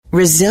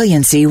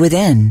Resiliency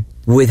Within,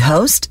 with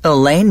host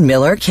Elaine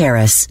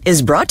Miller-Karras,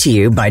 is brought to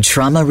you by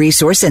Trauma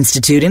Resource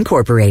Institute,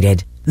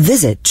 Incorporated.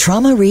 Visit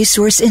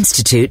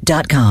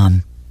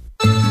traumaresourceinstitute.com.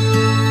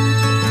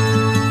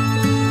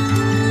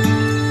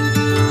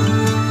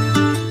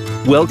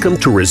 Welcome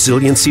to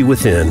Resiliency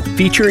Within,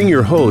 featuring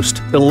your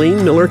host,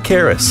 Elaine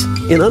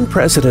Miller-Karras. In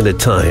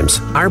unprecedented times,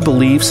 our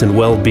beliefs and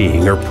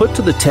well-being are put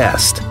to the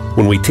test.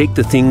 When we take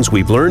the things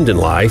we've learned in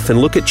life and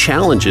look at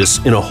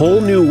challenges in a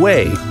whole new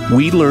way,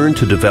 we learn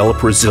to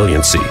develop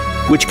resiliency,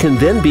 which can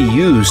then be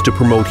used to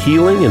promote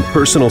healing and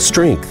personal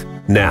strength.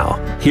 Now,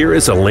 here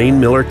is Elaine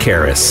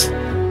Miller-Karras.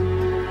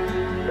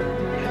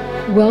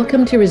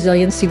 Welcome to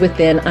Resiliency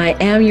Within. I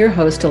am your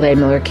host, Elaine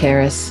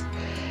Miller-Karras.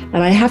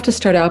 And I have to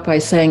start out by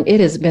saying it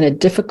has been a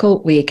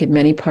difficult week in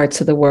many parts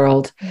of the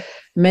world.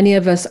 Many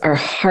of us are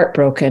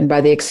heartbroken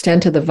by the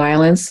extent of the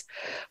violence,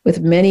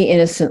 with many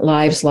innocent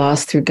lives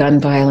lost through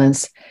gun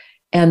violence,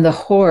 and the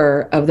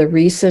horror of the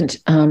recent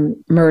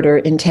murder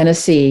in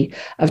Tennessee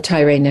of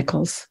Tyre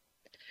Nichols.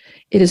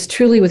 It is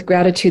truly with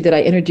gratitude that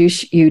I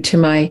introduce you to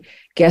my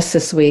guest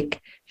this week,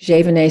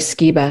 Jay-vuh-nay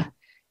Skiba.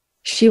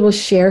 She will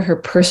share her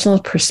personal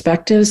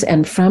perspectives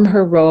and from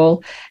her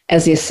role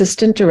as the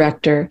Assistant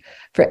Director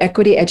for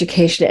Equity,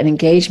 Education, and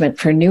Engagement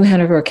for New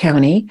Hanover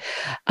County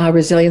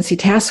Resiliency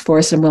Task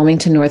Force in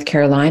Wilmington, North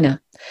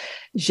Carolina.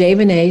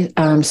 Jay-vuh-nay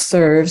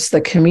serves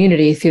the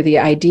community through the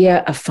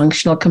idea of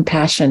functional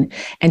compassion.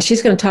 And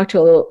she's going to talk to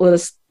a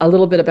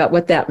little bit about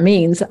what that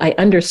means. I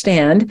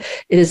understand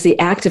it is the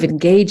act of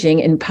engaging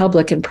in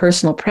public and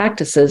personal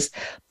practices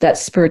that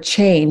spur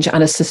change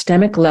on a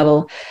systemic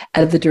level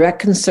out of the direct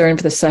concern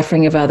for the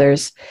suffering of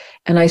others.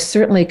 And I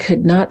certainly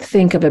could not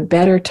think of a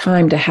better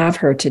time to have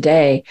her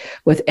today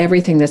with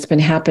everything that's been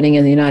happening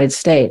in the United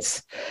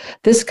States.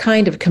 This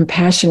kind of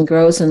compassion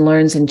grows and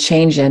learns and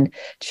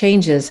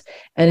changes,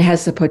 and it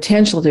has the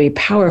potential to be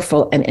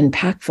powerful and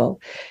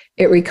impactful.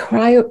 It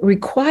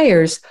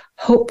requires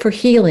hope for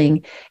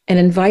healing and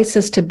invites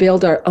us to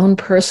build our own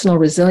personal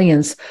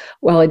resilience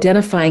while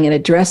identifying and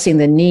addressing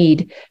the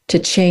need to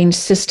change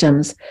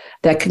systems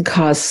that can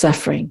cause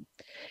suffering.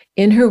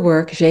 In her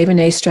work,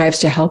 Jay-vuh-nay strives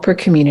to help her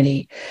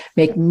community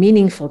make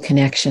meaningful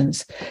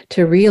connections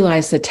to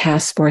realize the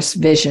task force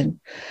vision.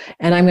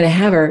 And I'm going to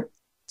have her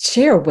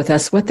share with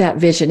us what that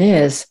vision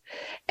is.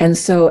 And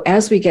so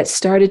as we get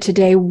started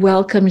today,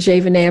 welcome,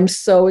 Jay-vuh-nay. I'm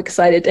so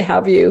excited to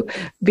have you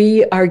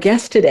be our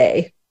guest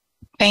today.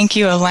 Thank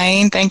you,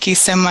 Elaine. Thank you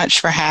so much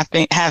for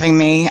having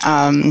me.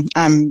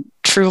 I'm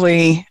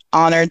truly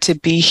honored to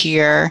be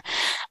here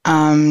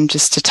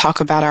just to talk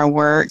about our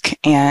work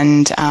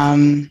and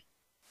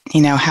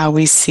how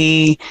we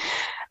see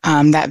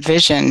that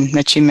vision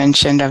that you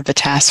mentioned of the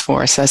task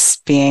force,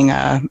 us being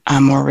a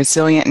more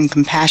resilient and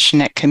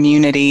compassionate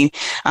community,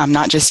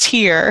 not just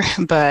here,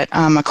 but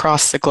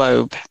across the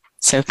globe.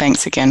 So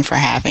thanks again for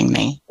having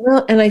me.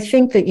 Well, and I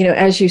think that,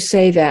 as you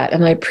say that,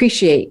 and I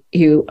appreciate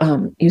you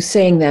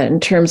saying that in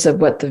terms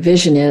of what the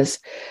vision is,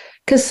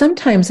 because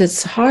sometimes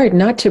it's hard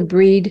not to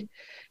breed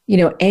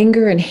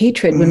anger and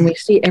hatred when we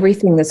see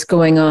everything that's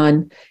going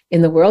on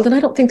in the world. And I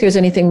don't think there's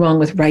anything wrong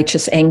with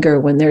righteous anger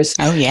when there's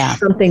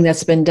something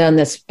that's been done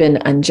that's been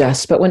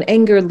unjust. But when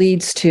anger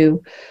leads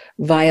to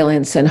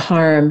violence and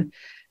harm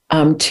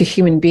to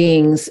human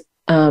beings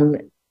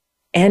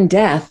and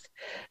death,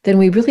 then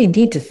we really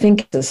need to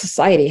think as a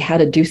society how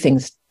to do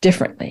things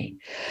differently.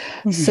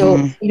 Mm-hmm.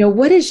 So,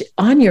 what is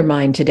on your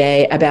mind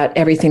today about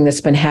everything that's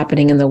been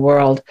happening in the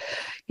world?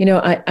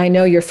 I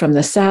know you're from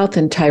the South,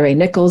 and Tyre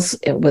Nichols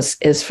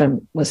was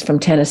from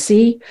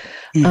Tennessee.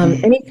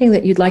 Mm-hmm. Anything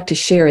that you'd like to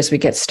share as we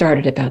get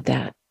started about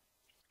that?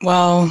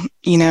 Well,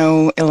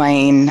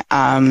 Elaine,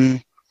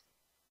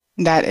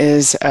 that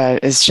is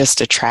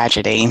just a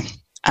tragedy,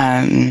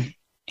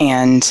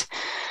 and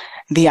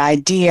the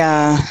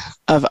idea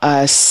of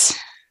us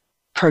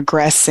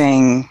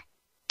progressing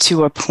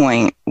to a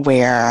point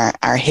where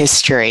our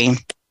history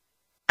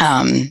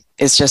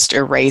is just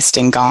erased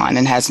and gone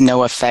and has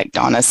no effect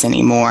on us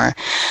anymore.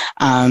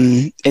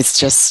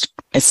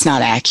 It's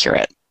not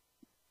accurate,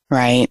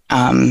 right?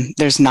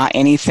 There's not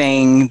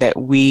anything that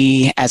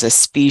we as a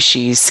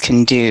species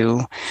can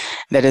do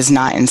that is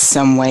not in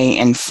some way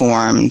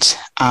informed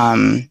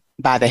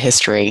by the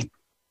history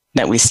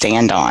that we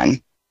stand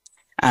on.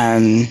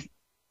 And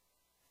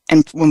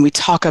when we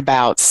talk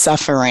about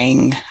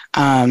suffering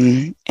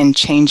and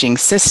changing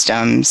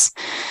systems,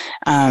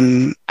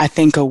 I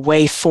think a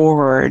way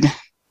forward,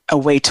 a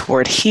way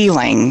toward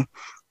healing,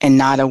 and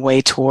not a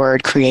way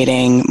toward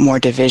creating more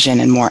division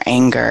and more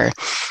anger,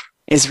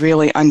 is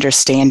really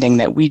understanding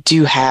that we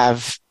do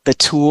have the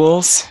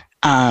tools.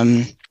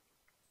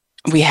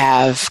 We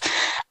have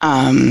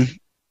the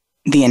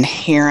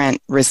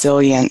inherent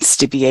resilience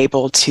to be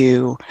able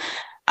to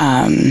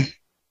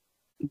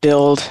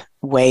build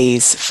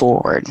ways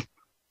forward.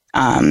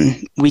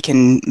 We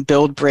can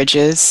build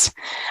bridges,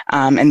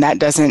 and that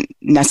doesn't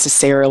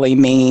necessarily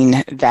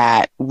mean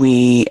that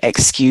we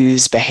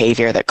excuse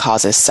behavior that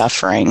causes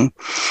suffering,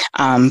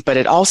 but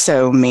it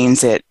also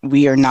means that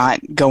we are not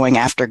going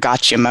after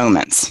gotcha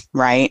moments,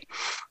 right?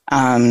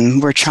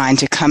 We're trying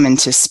to come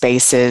into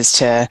spaces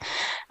to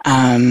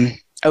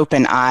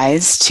open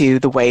eyes to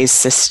the ways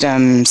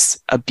systems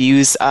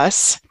abuse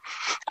us,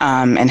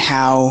 and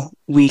how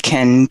we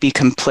can be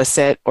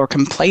complicit or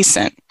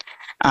complacent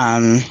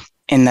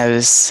in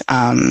those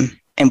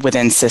and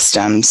within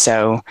systems.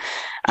 So,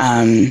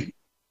 being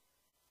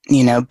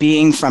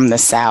from the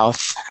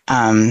South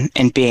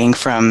and being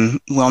from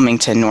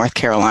Wilmington, North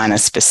Carolina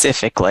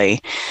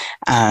specifically,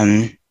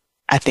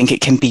 I think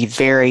it can be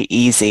very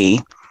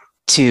easy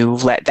to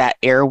let that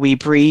air we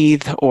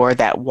breathe or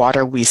that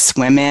water we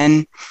swim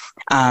in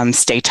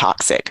stay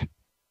toxic.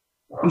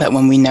 But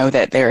when we know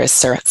that there is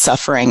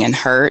suffering and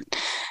hurt,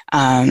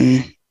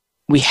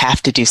 we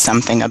have to do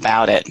something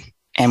about it.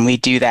 And we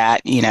do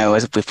that,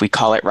 as if we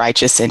call it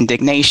righteous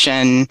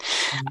indignation.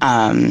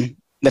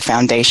 The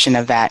foundation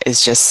of that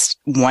is just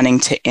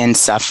wanting to end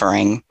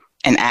suffering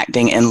and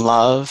acting in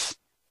love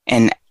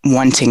and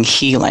wanting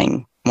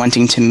healing,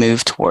 wanting to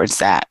move towards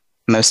that,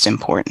 most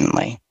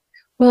importantly.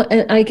 Well,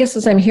 and I guess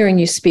as I'm hearing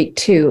you speak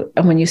too,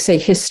 and when you say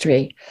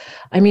history,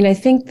 I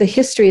think the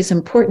history is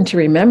important to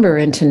remember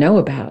and to know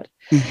about.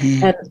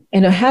 Mm-hmm.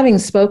 And having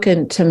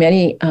spoken to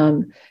many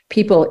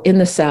people in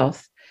the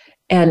South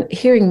and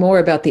hearing more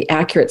about the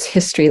accurate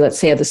history, let's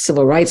say, of the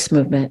civil rights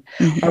movement,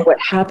 mm-hmm. or what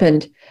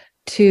happened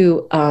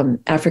to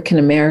African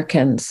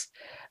Americans,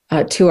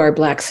 to our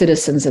Black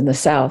citizens in the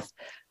South,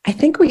 I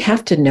think we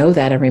have to know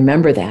that and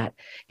remember that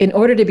in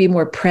order to be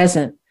more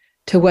present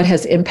to what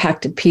has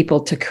impacted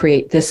people to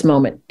create this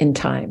moment in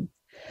time.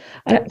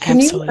 Can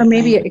you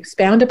maybe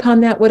expound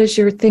upon that? What is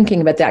your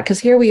thinking about that?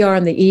 Because here we are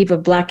on the eve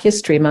of Black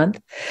History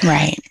Month.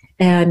 Right.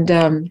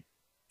 And,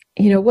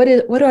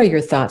 what are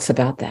your thoughts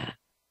about that?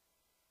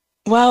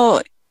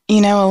 Well,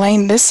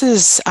 Elaine, this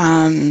is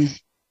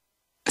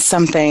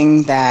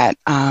something that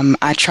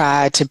I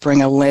try to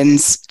bring a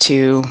lens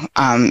to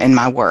in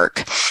my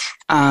work.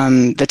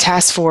 The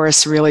task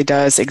force really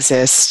does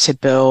exist to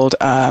build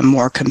a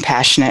more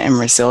compassionate and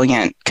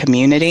resilient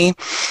community.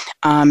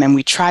 And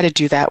we try to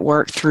do that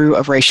work through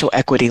a racial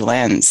equity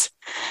lens.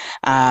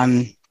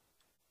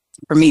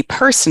 For me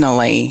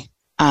personally,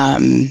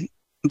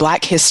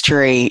 Black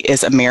history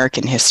is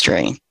American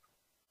history.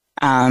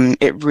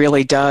 It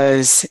really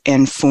does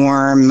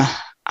inform,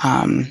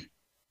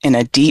 in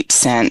a deep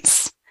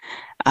sense,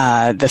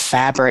 the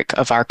fabric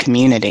of our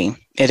community.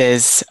 It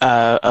is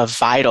a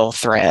vital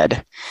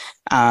thread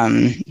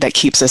that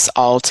keeps us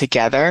all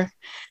together.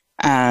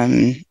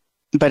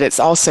 But it's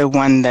also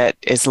one that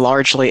is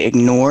largely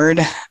ignored,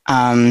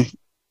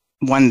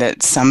 one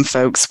that some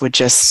folks would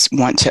just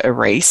want to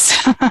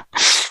erase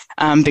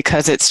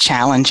because it's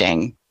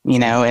challenging,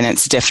 and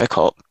it's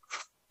difficult.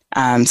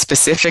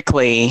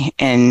 Specifically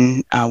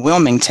in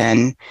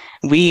Wilmington,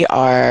 we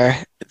are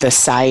the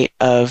site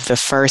of the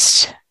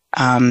first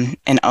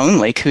and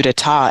only coup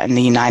d'etat in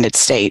the United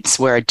States,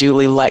 where a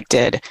duly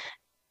elected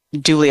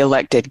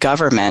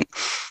government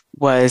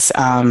was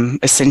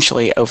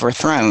essentially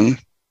overthrown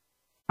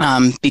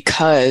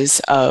because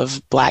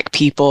of Black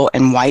people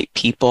and white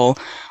people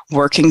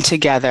working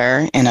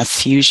together in a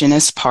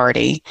fusionist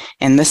party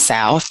in the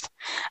South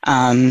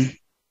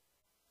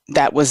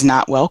that was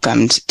not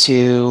welcomed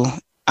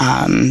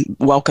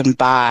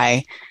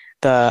by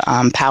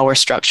the power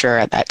structure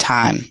at that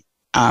time,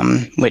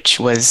 which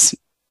was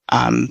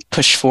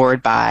pushed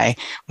forward by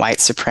white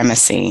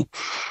supremacy.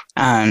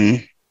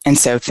 And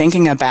so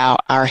thinking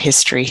about our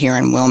history here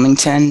in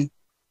Wilmington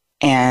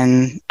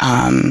and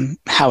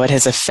how it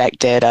has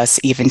affected us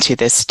even to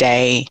this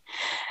day,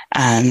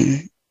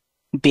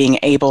 being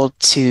able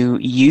to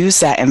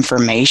use that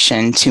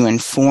information to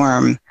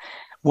inform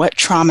what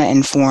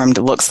trauma-informed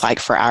looks like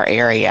for our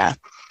area,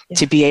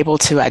 to be able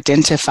to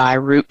identify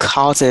root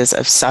causes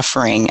of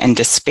suffering and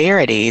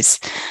disparities,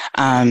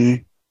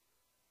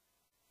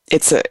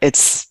 that's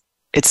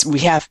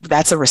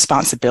a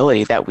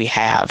responsibility that we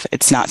have.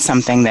 It's not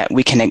something that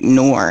we can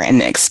ignore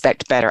and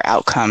expect better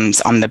outcomes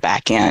on the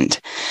back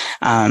end.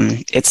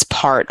 It's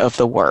part of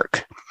the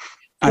work.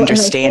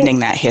 Understanding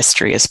that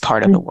history is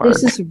part of the work.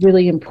 This is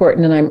really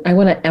important, and I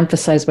want to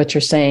emphasize what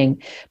you're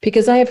saying,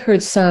 because I have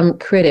heard some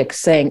critics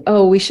saying,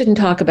 "Oh, we shouldn't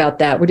talk about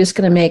that. We're just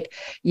going to make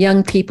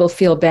young people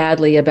feel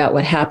badly about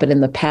what happened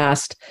in the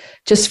past.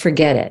 Just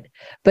forget it."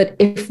 But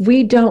if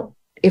we don't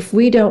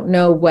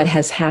know what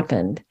has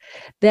happened,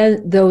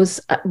 then those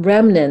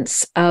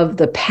remnants of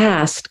the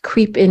past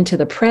creep into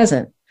the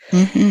present.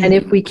 Mm-hmm. And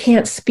if we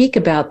can't speak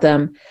about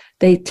them,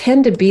 they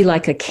tend to be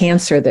like a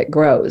cancer that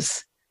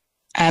grows.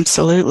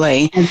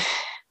 Absolutely.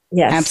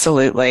 Yes.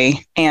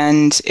 Absolutely.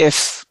 And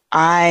if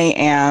I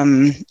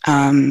am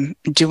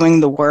doing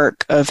the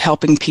work of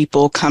helping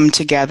people come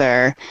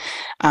together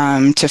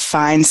to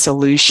find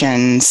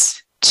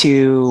solutions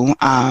to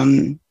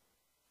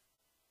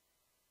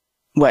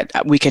what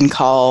we can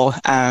call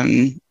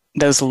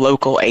those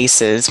local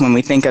ACEs, when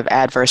we think of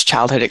adverse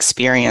childhood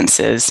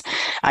experiences,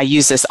 I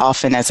use this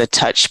often as a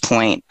touch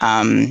point.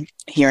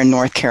 Here in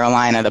North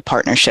Carolina, the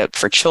Partnership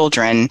for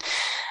Children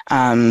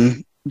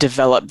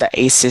develop the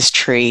ACEs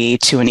tree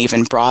to an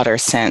even broader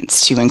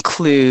sense, to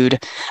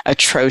include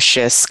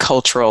atrocious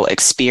cultural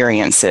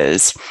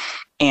experiences.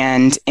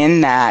 And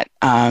in that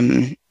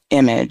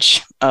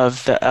image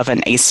of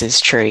an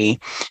ACEs tree,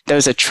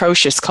 those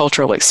atrocious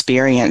cultural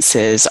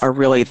experiences are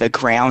really the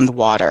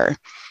groundwater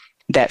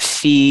that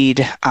feed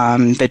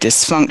the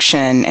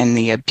dysfunction and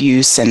the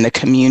abuse and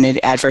the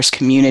adverse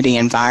community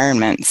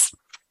environments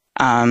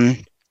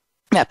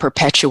that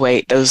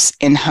perpetuate those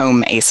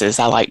in-home ACEs,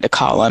 I like to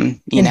call them.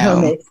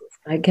 In-home ACEs,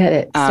 I get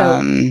it.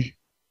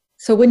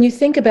 So when you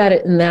think about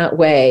it in that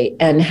way,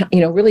 and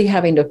really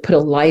having to put a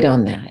light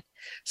on that,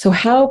 so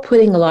how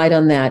putting a light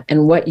on that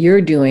and what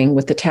you're doing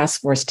with the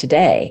task force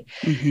today,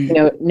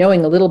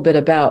 knowing a little bit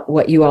about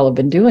what you all have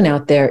been doing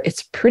out there,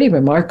 it's pretty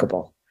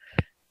remarkable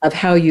of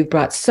how you've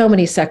brought so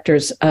many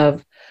sectors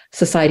of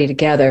society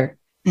together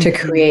to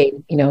create,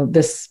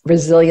 this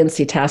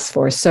resiliency task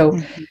force. So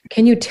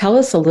can you tell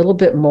us a little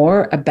bit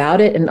more about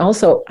it? And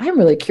also, I'm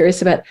really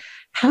curious about,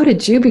 how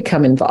did you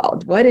become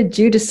involved? Why did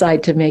you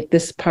decide to make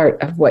this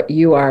part of what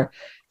you are,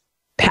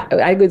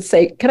 I would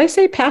say, can I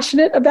say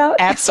passionate about?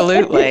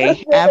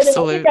 Absolutely.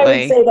 Absolutely. I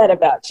would say that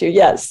about you.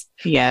 Yes.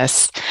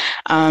 Yes.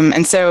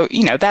 And so,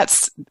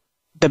 that's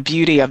the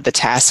beauty of the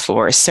task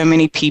force. So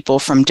many people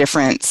from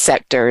different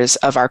sectors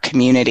of our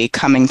community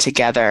coming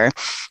together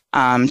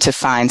to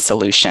find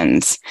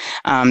solutions.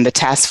 The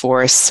task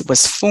force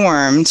was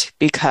formed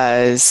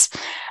because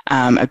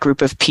a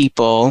group of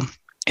people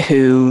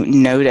who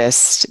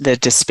noticed the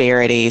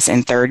disparities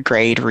in third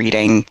grade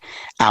reading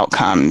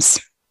outcomes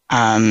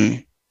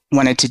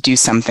wanted to do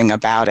something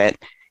about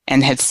it,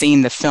 and had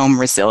seen the film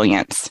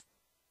Resilience,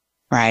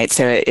 right?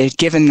 So it had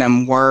given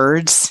them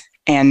words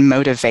and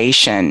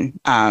motivation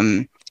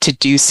to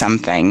do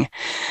something.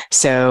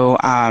 So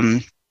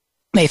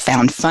they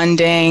found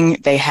funding.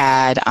 They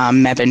had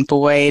Mebane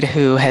Boyd,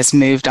 who has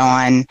moved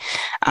on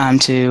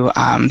to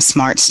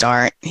Smart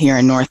Start here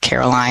in North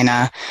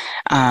Carolina,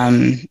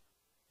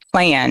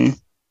 plan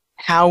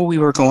how we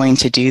were going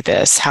to do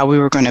this, how we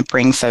were going to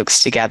bring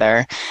folks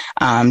together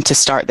to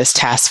start this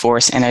task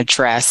force and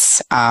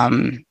address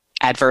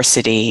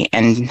adversity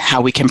and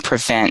how we can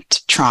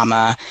prevent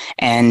trauma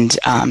and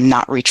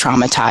not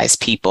re-traumatize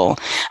people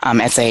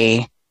as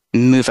they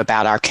move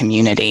about our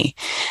community,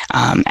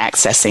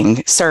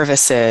 accessing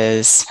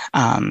services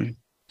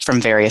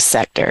from various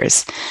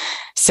sectors.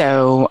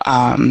 So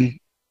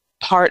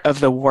part of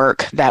the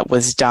work that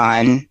was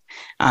done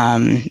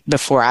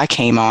before I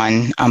came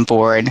on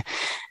board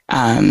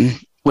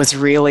was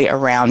really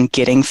around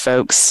getting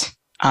folks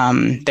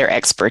their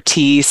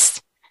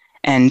expertise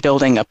and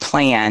building a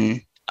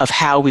plan of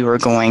how we were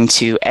going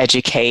to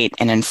educate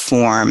and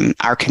inform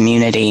our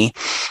community,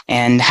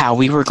 and how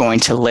we were going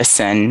to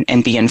listen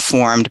and be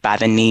informed by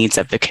the needs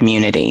of the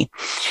community.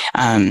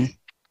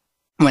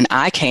 When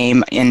I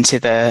came into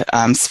the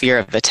sphere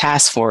of the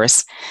task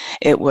force,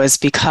 it was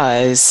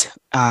because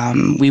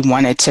we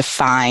wanted to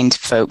find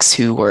folks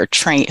who were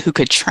who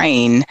could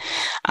train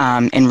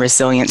in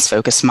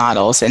resilience-focused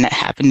models, and it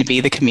happened to be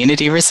the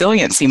community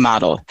resiliency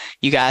model.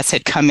 You guys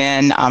had come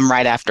in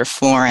right after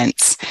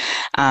Florence,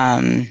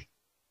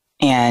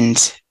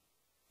 and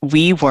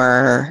we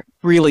were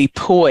really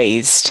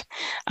poised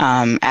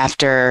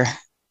after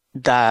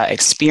the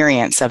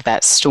experience of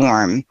that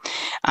storm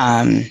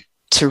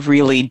to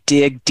really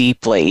dig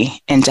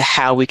deeply into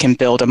how we can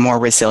build a more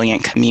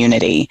resilient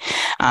community.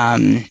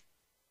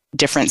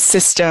 Different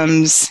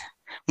systems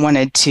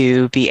wanted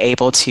to be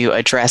able to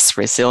address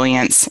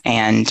resilience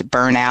and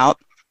burnout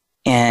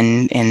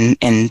in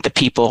the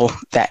people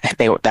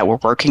that were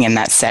working in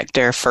that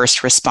sector, first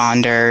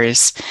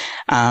responders,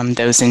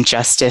 those in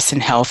justice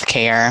and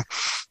healthcare,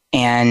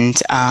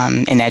 and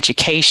in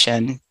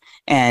education.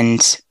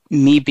 And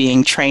me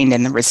being trained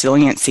in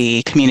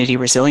the community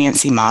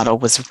resiliency model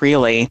was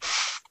really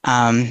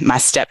my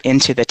step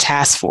into the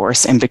task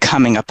force and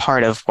becoming a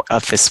part of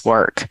this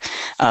work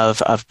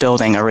of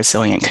building a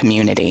resilient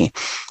community.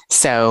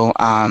 So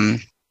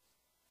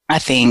I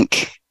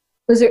think.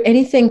 Was there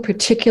anything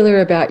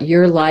particular about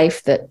your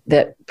life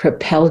that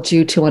propelled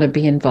you to want to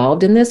be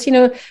involved in this?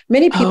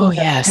 Many people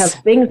have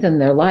things in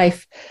their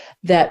life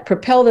that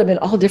propel them in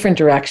all different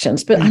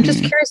directions, but I'm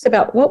just curious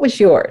about what was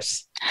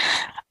yours?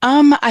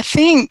 I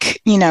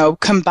think,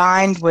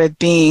 combined with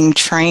being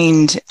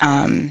trained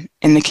in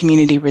the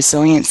community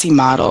resiliency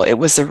model, it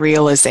was a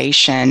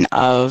realization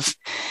of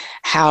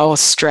how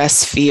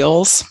stress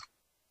feels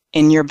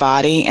in your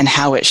body and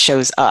how it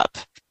shows up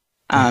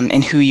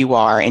in who you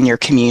are in your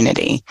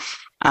community.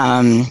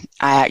 I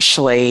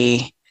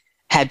actually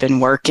had been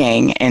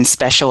working in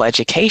special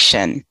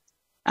education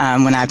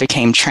when I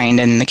became trained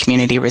in the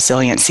community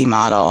resiliency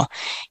model.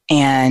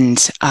 And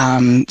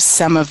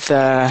some of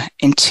the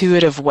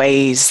intuitive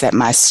ways that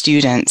my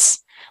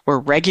students were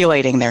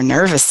regulating their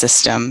nervous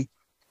system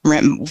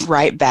went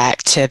right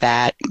back to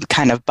that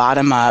kind of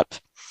bottom-up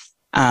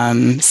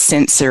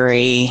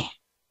sensory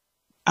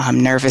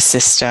nervous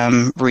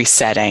system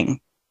resetting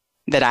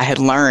that I had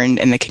learned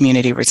in the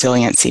community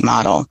resiliency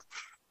model.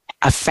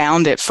 I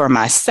found it for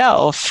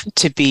myself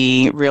to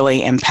be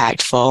really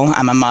impactful.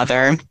 I'm a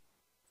mother.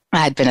 I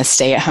had been a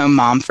stay-at-home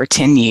mom for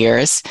 10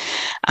 years.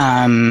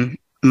 One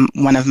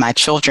of my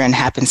children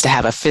happens to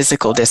have a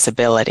physical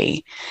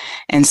disability.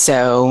 And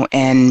so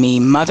in me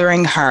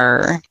mothering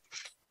her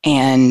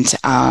and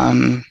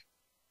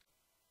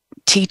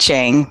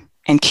teaching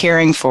and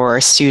caring for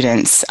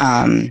students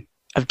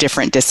of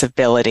different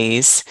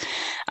disabilities,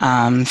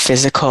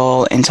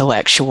 physical,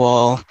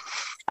 intellectual,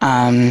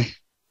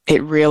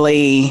 it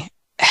really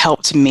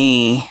helped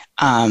me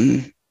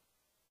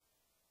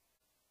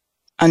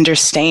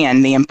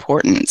understand the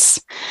importance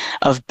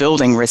of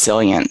building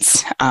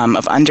resilience,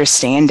 of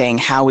understanding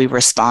how we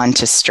respond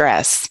to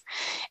stress,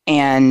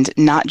 and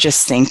not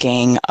just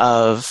thinking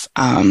of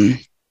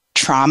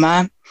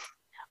trauma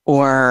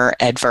or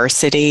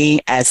adversity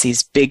as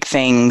these big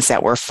things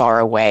that were far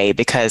away,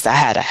 because I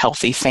had a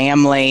healthy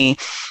family,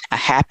 a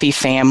happy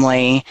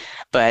family,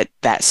 but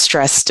that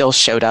stress still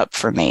showed up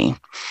for me,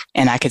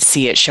 and I could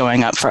see it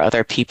showing up for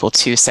other people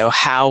too. So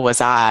how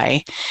was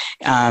I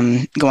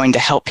going to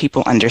help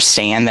people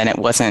understand that it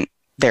wasn't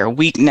their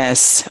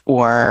weakness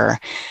or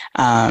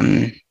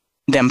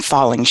them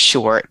falling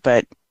short,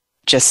 but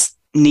just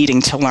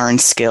needing to learn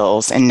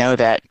skills and know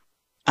that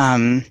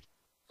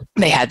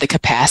they had the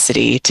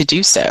capacity to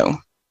do so.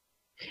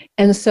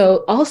 And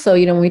so also,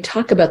 when we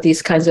talk about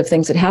these kinds of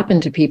things that happen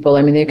to people,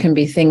 I mean, there can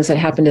be things that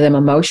happen to them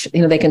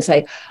emotionally. They can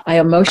say, I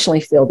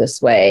emotionally feel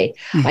this way.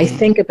 Mm-hmm. I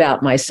think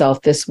about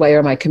myself this way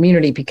or my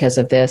community because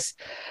of this.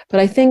 But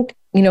I think,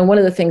 one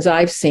of the things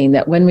I've seen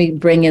that when we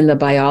bring in the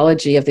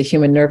biology of the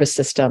human nervous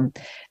system and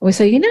we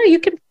say, you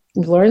can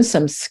learn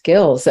some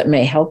skills that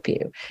may help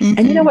you. Mm-hmm.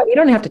 And you know what? You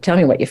don't have to tell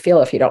me what you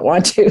feel if you don't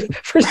want to.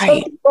 For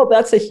some people,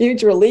 that's a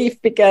huge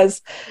relief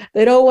because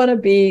they don't want to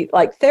be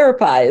like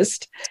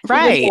therapized.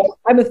 Right.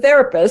 I'm a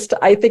therapist.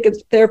 I think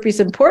therapy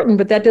is important,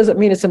 but that doesn't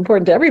mean it's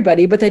important to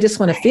everybody, but they just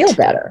want to feel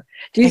better.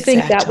 Do you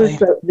think that was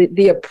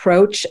the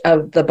approach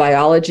of the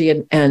biology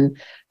and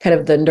kind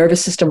of the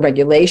nervous system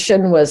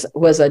regulation was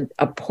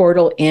a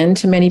portal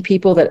into many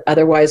people that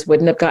otherwise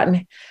wouldn't have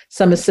gotten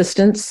some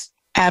assistance?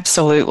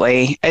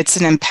 Absolutely. It's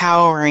an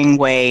empowering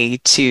way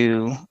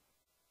to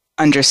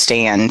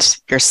understand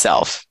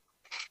yourself.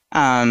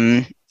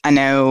 I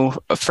know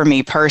for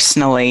me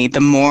personally,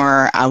 the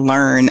more I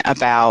learn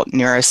about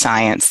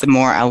neuroscience, the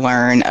more I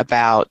learn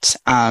about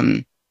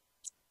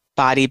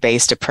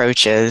body-based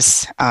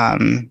approaches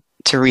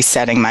to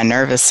resetting my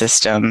nervous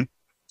system,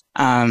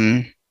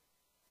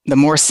 the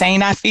more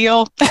sane I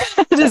feel.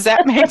 Does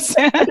that make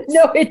sense?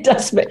 No, it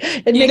does.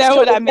 You know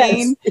what I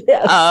mean?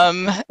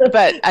 Yes.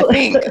 But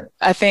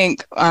I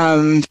think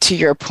to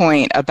your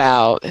point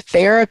about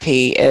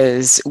therapy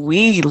is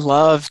we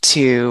love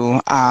to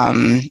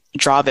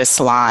draw this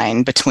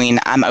line between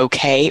I'm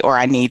okay or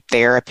I need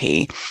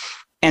therapy,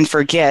 and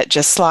forget,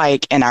 just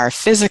like in our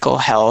physical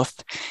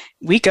health,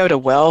 we go to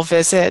well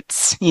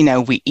visits,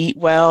 we eat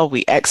well,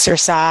 we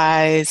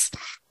exercise,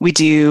 we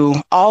do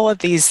all of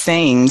these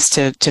things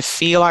to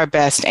feel our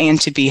best and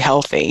to be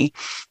healthy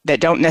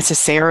that don't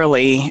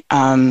necessarily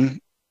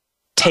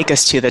take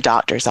us to the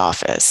doctor's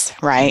office,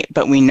 right?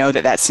 But we know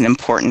that that's an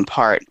important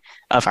part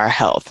of our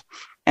health.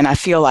 And I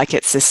feel like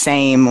it's the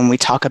same when we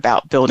talk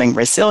about building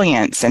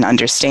resilience and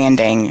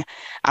understanding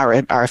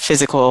our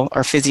physical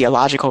or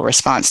physiological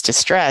response to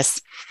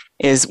stress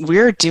is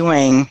we're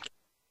doing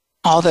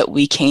all that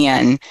we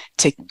can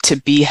to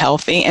be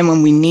healthy. And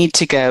when we need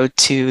to go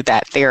to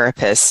that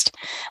therapist,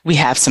 we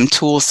have some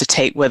tools to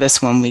take with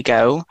us when we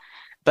go,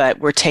 but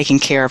we're taking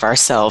care of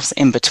ourselves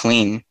in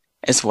between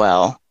as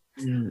well.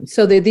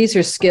 So these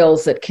are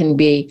skills that can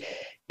be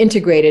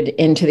integrated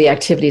into the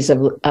activities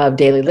of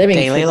daily living.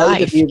 Daily life. For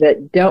those of you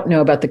that don't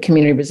know about the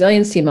community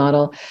resiliency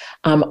model,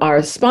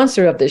 our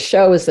sponsor of the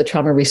show is the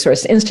Trauma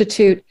Resource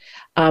Institute.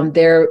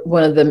 They're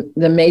one of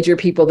the major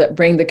people that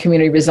bring the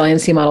community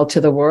resiliency model to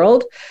the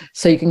world.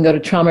 So you can go to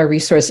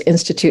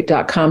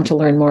traumaresourceinstitute.com to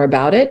learn more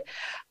about it.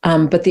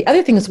 But the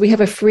other thing is we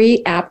have a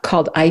free app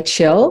called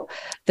iChill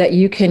that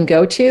you can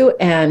go to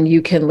and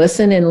you can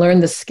listen and learn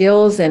the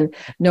skills and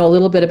know a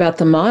little bit about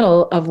the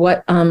model of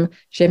what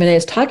Jay-vuh-nay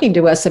is talking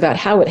to us about,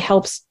 how it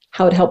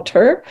helped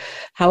her,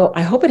 how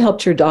I hope it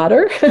helped your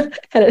daughter.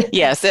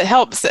 Yes, it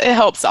helps. It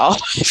helps all.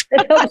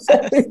 It helps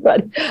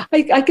everybody.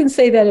 I can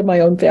say that in my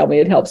own family.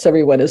 It helps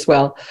everyone as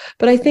well.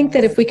 But I think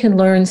that if we can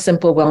learn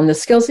simple wellness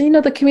skills,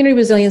 the community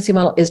resiliency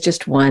model is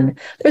just one.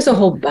 There's a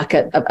whole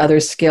bucket of other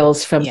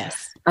skills from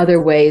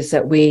other ways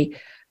that we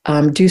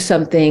do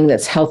something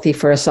that's healthy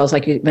for ourselves.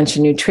 Like you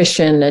mentioned,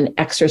 nutrition and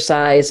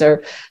exercise,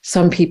 or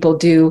some people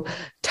do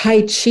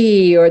Tai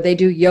Chi or they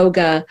do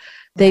yoga.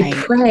 They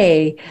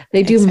pray,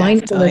 they do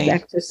mindfulness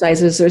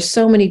exercises. There's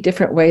so many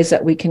different ways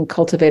that we can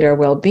cultivate our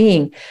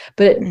well-being,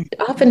 but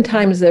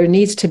oftentimes there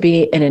needs to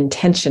be an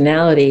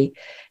intentionality.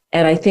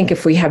 And I think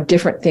if we have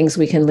different things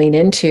we can lean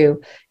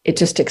into, it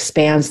just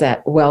expands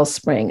that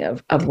wellspring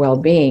of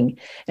well-being.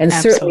 And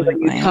certainly when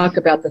you talk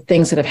about the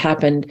things that have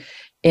happened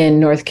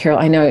in North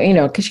Carolina, I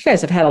know, because you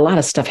guys have had a lot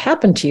of stuff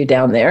happen to you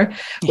down there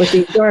with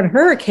these darn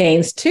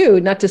hurricanes too,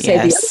 not to say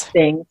the other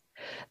things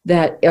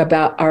that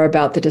are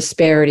about the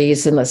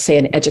disparities in, let's say,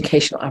 in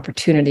educational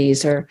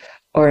opportunities or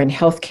in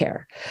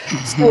healthcare.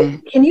 So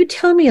can you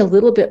tell me a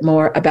little bit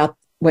more about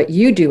what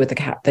you do with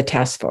the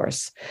task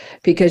force?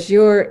 Because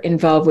you're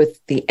involved with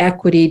the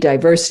equity,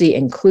 diversity,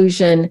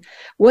 inclusion.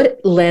 What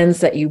lens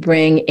that you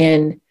bring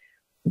in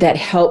that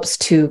helps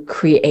to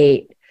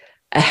create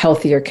a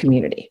healthier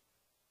community?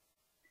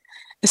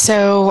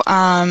 So,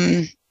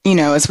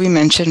 as we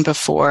mentioned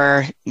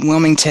before,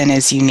 Wilmington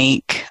is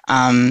unique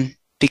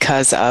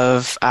because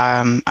of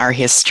our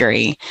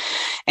history.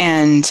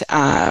 And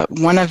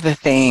one of the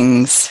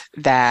things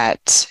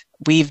that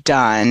we've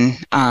done,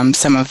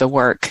 some of the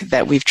work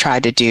that we've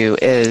tried to do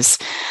is,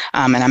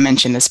 and I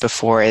mentioned this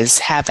before, is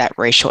have that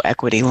racial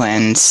equity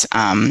lens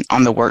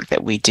on the work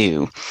that we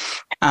do.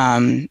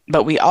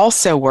 But we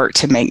also work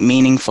to make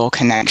meaningful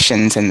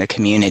connections in the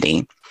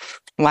community.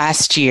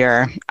 Last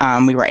year,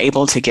 we were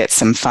able to get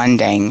some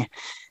funding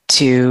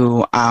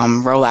to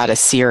roll out a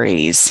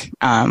series.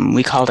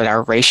 We called it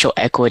our Racial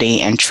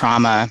Equity and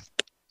Trauma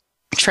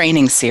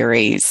Training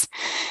Series.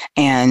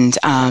 And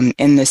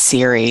in the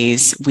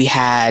series, we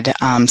had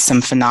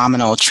some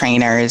phenomenal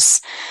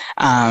trainers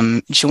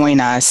join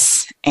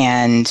us,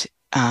 and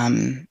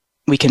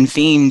we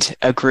convened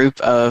a group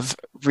of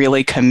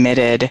really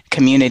committed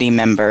community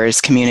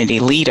members, community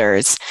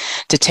leaders,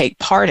 to take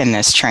part in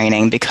this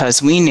training,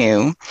 because we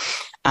knew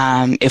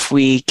if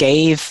we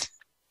gave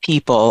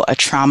people a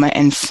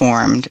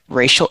trauma-informed,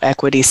 racial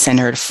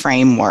equity-centered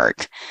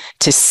framework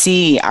to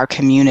see our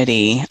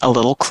community a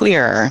little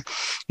clearer,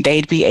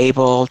 they'd be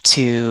able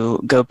to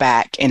go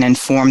back and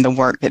inform the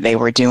work that they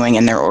were doing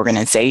in their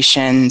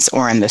organizations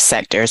or in the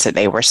sectors that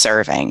they were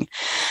serving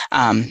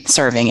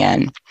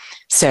in.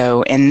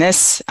 So in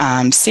this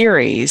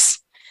series,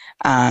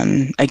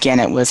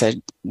 again,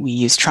 we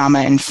used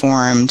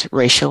trauma-informed,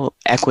 racial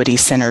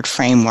equity-centered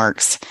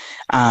frameworks.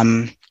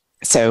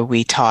 So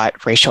we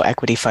taught racial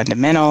equity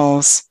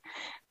fundamentals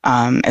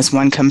as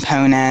one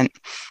component.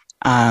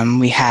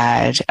 We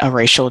had a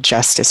racial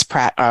justice,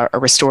 a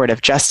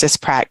restorative justice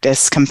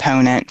practice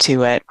component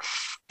to it.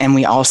 And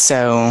we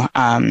also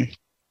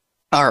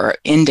are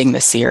ending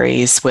the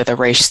series with a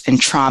race and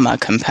trauma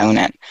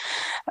component.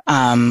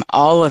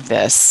 All of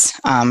this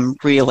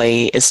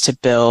really is to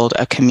build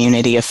a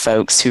community of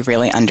folks who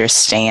really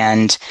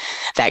understand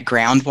that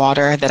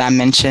groundwater that I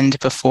mentioned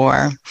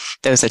before,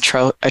 those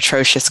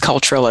atrocious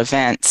cultural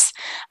events,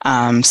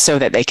 so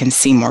that they can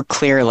see more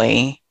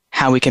clearly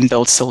how we can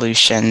build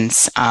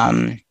solutions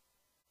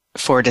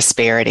for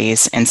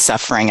disparities and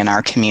suffering in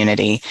our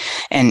community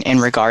and in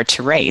regard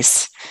to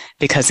race.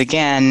 Because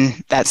again,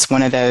 that's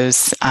one of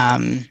those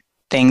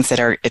things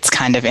that it's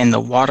kind of in the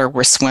water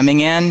we're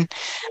swimming in,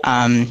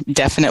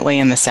 definitely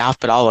in the South,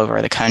 but all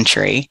over the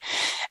country.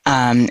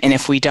 And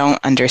if we don't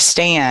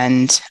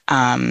understand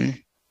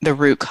the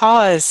root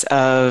cause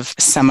of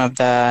some of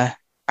the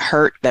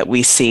hurt that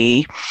we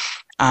see,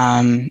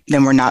 then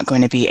we're not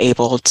going to be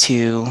able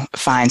to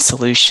find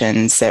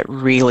solutions that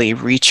really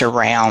reach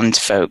around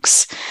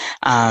folks.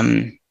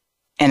 And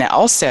it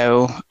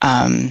also,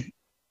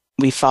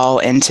 we fall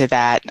into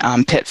that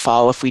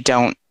pitfall if we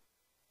don't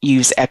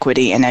use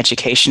equity and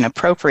education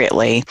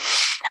appropriately,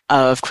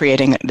 of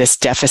creating this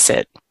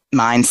deficit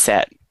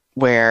mindset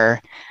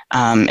where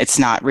it's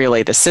not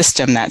really the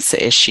system that's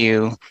the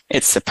issue,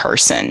 it's the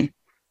person.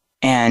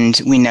 And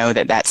we know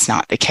that that's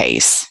not the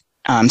case.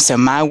 So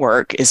my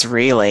work is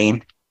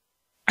really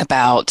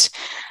about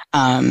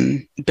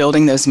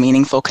building those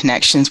meaningful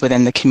connections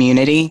within the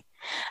community,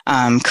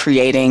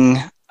 creating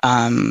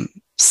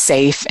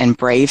safe and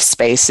brave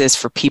spaces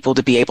for people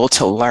to be able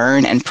to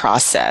learn and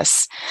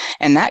process.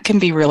 And that can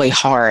be really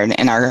hard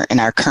in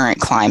our current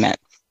climate.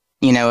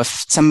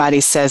 If somebody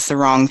says the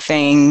wrong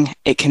thing,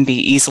 it can be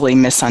easily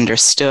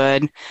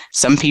misunderstood.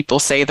 Some people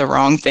say the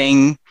wrong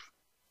thing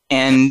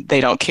and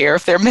they don't care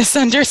if they're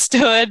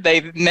misunderstood.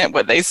 They meant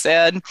what they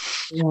said.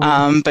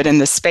 Yeah. But in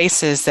the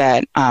spaces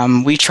that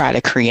we try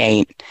to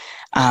create,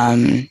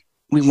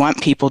 we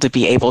want people to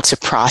be able to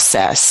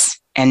process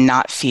and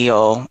not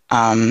feel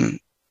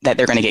that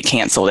they're going to get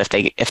canceled if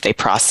they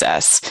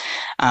process,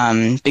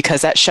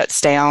 because that shuts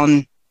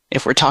down.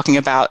 If we're talking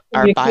about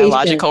our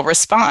biological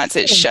response,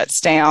 it shuts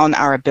down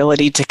our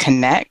ability to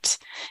connect.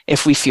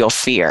 If we feel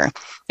fear,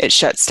 it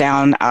shuts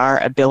down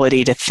our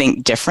ability to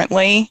think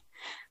differently,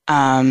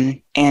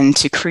 and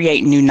to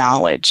create new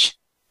knowledge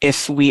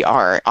if we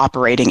are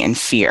operating in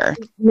fear.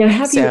 Now,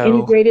 have you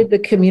integrated the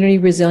community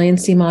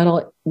resiliency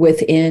model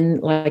within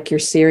your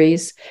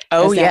series?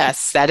 Oh,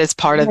 yes, that is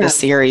part of the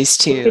series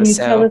too. Can you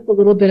tell us a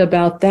little bit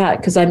about that?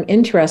 Because I'm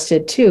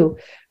interested too.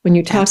 When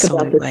you talk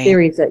about the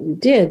series that you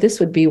did, this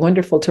would be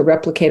wonderful to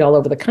replicate all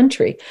over the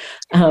country.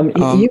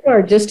 You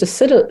are just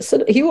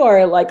you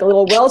are like a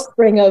little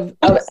wellspring of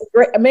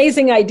great,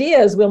 amazing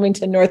ideas,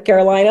 Wilmington, North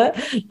Carolina.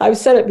 I've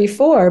said it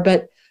before,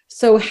 but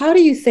so how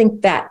do you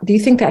think that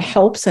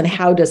helps, and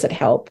how does it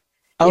help?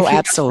 Oh,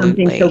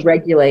 absolutely. Something to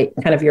regulate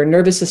kind of your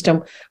nervous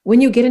system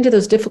when you get into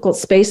those difficult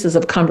spaces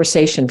of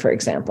conversation, for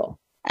example.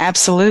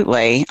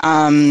 Absolutely.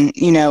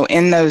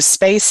 In those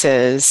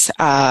spaces,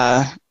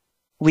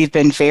 we've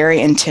been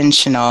very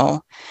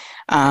intentional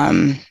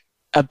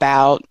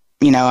about,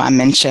 I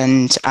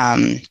mentioned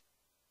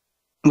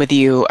with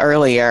you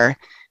earlier,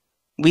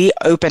 we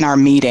open our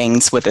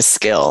meetings with a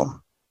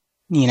skill.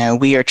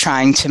 We are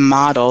trying to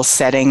model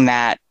setting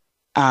that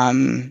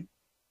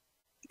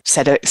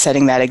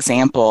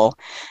example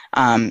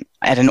at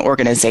an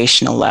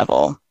organizational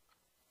level.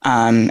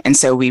 And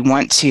so we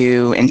want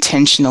to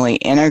intentionally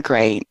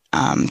integrate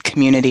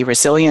community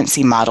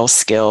resiliency model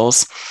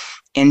skills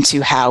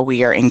into how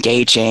we are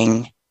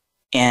engaging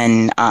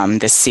in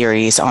this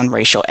series on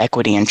racial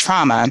equity and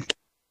trauma,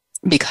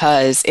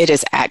 because it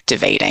is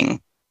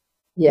activating.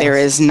 Yes. There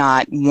is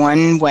not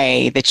one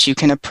way that you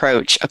can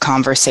approach a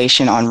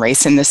conversation on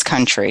race in this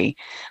country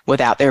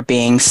without there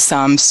being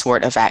some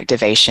sort of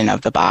activation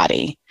of the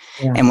body.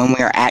 Yeah. And when we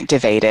are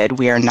activated,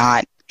 we are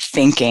not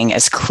thinking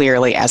as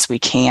clearly as we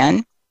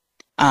can,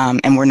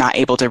 and we're not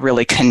able to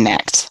really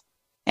connect.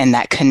 And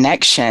that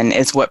connection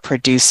is what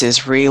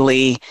produces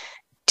really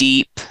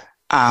deep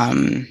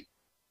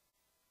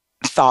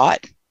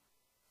thought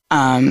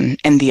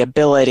and the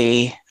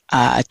ability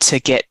to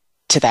get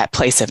to that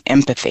place of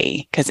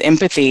empathy, because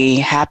empathy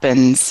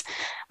happens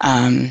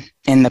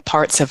in the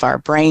parts of our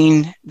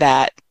brain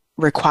that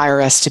require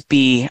us to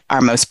be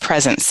our most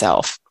present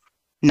self,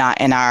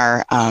 not in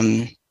our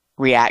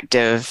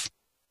reactive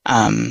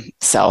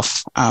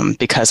self,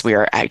 because we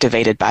are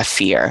activated by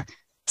fear.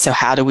 So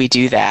how do we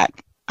do that?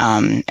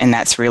 And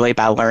that's really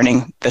by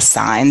learning the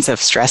signs of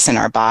stress in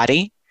our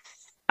body,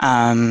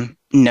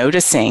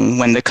 noticing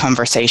when the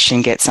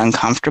conversation gets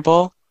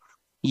uncomfortable,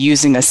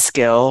 using a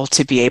skill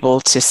to be able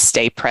to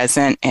stay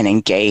present and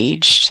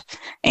engaged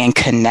and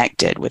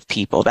connected with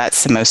people.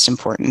 That's the most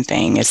important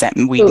thing, is that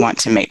we want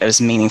to make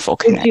those meaningful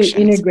connections.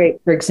 You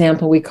integrate, for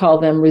example, we call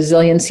them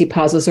resiliency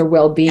pauses or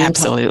well-being.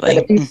 Absolutely.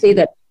 If you say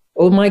that,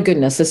 oh my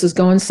goodness, this is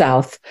going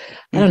south.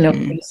 I don't know if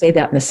you say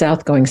that in the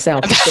South, going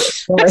south.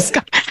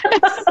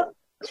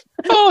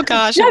 Oh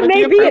gosh. That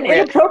may be an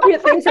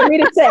inappropriate thing for me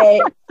to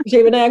say,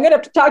 Jay-vuh-nay. I'm going to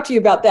have to talk to you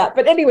about that.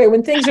 But anyway,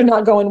 when things are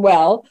not going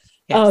well,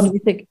 you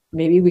think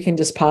maybe we can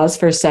just pause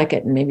for a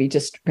second and maybe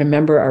just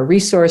remember our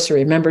resource or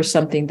remember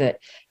something that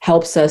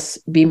helps us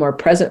be more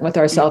present with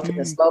ourselves in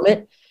this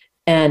moment.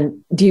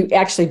 And do you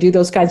actually do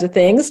those kinds of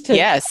things?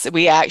 Yes,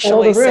 we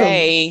actually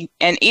say,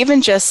 and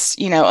even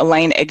just,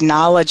 Elaine,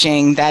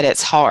 acknowledging that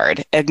it's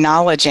hard,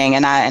 acknowledging,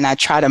 and I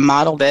try to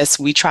model this,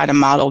 we try to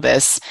model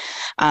this,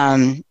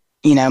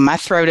 my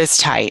throat is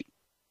tight,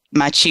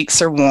 my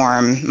cheeks are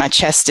warm, my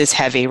chest is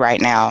heavy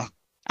right now.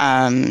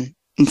 And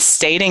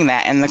stating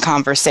that in the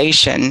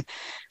conversation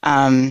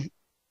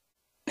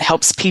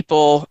helps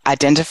people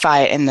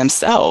identify it in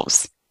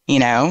themselves,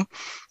 and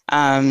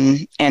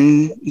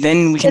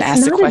then we can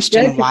ask the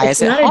question, why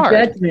is it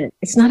hard?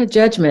 It's not a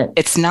judgment.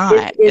 It's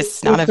not.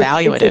 It's not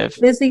evaluative. It's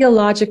a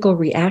physiological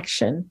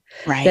reaction,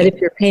 right? That if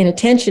you're paying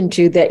attention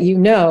to, that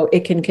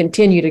it can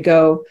continue to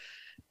go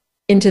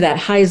into that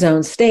high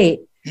zone state,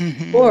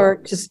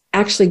 or just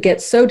actually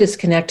get so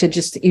disconnected,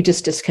 you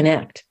just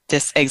disconnect.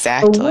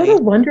 Exactly. So what a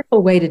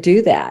wonderful way to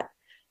do that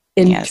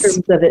in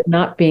terms of it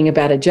not being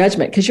about a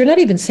judgment, because you're not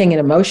even saying an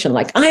emotion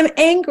like, I'm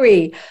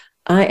angry.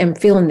 I am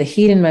feeling the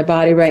heat in my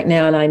body right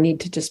now, and I need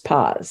to just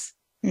pause.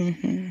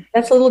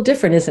 That's a little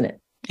different, isn't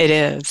it? It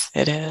is.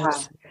 It is. Wow.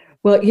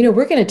 Well,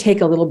 we're going to take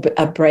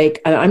a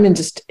break. I'm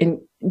just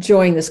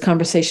enjoying this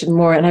conversation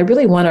more, and I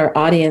really want our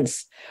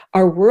audience,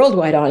 our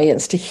worldwide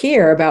audience, to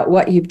hear about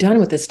what you've done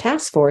with this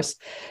task force,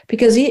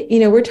 because,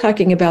 we're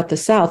talking about the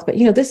South, but,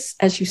 this,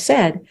 as you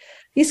said,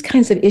 these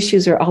kinds of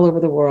issues are all over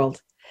the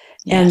world.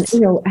 Yes.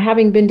 And,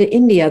 having been to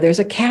India, there's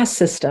a caste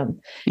system.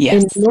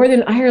 Yes. In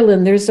Northern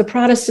Ireland, there's the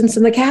Protestants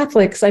and the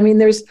Catholics. I mean,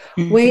 there's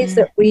ways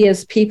that we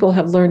as people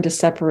have learned to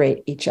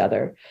separate each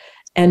other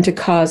and to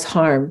cause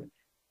harm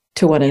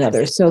to one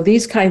another. So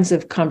these kinds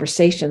of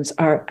conversations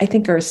are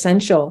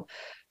essential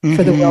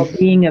for the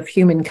well-being of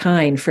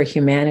humankind, for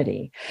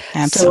humanity.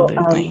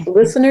 Absolutely. So,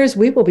 listeners,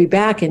 we will be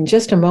back in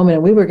just a moment,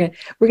 and we're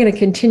going to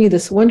continue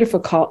this wonderful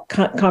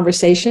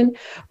conversation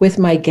with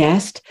my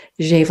guest,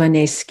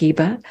 Jay-vuh-nay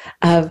Skiba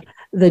of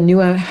the new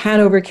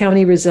Hanover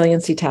County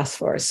Resiliency Task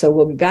Force. So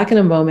we'll be back in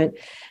a moment,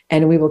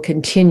 and we will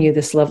continue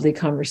this lovely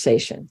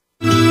conversation.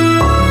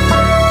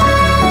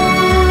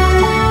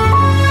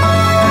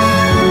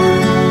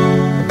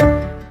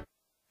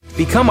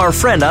 Become our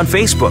friend on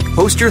Facebook.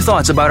 Post your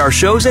thoughts about our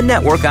shows and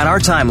network on our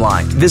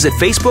timeline. Visit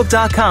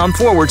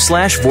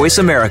Facebook.com/Voice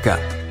America.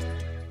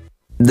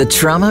 The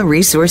Trauma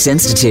Resource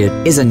Institute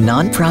is a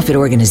nonprofit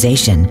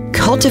organization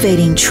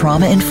cultivating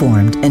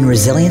trauma-informed and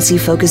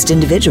resiliency-focused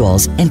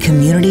individuals and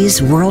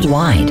communities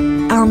worldwide.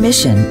 Our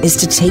mission is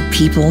to take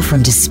people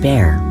from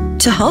despair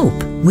to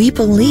hope. We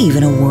believe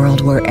in a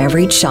world where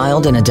every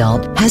child and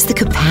adult has the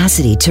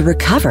capacity to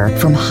recover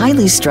from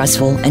highly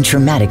stressful and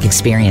traumatic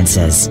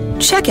experiences.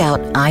 Check out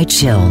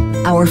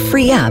iChill, our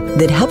free app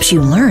that helps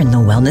you learn the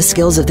wellness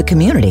skills of the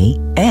community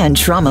and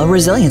trauma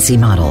resiliency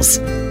models.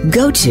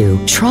 Go to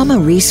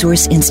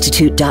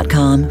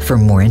traumaresourceinstitute.com for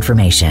more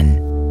information.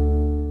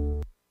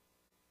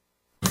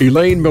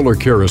 Elaine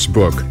Miller-Karras'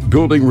 book,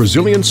 Building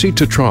Resiliency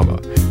to Trauma,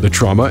 The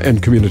Trauma and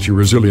Community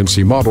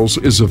Resiliency Models,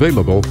 is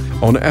available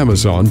on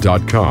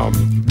Amazon.com.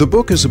 The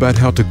book is about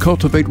how to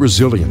cultivate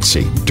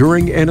resiliency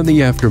during and in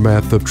the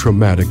aftermath of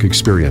traumatic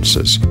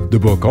experiences. The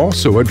book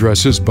also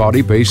addresses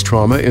body-based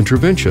trauma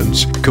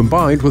interventions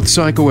combined with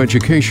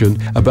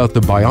psychoeducation about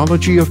the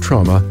biology of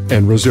trauma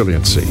and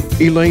resiliency.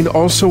 Elaine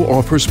also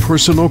offers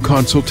personal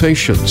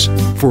consultations.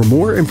 For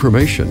more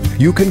information,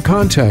 you can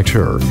contact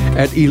her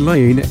at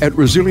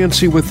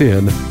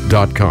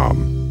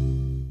elaine@resiliencywithin.com.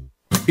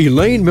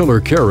 Elaine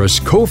Miller-Karras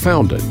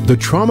co-founded the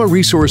Trauma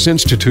Resource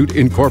Institute,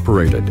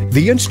 Incorporated.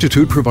 The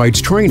Institute provides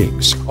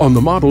trainings on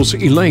the models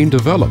Elaine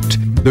developed: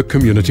 the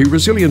Community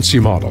Resiliency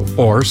Model,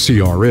 or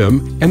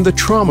CRM, and the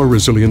Trauma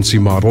Resiliency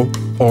Model,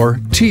 or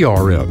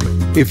TRM.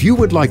 If you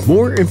would like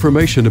more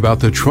information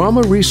about the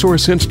Trauma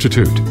Resource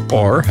Institute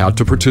or how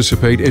to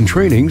participate in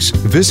trainings,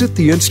 visit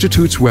the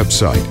Institute's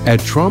website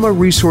at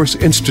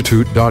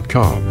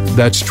traumaresourceinstitute.com.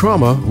 That's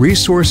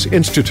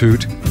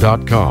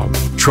traumaresourceinstitute.com.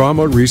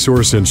 Trauma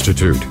Resource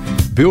Institute.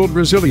 Build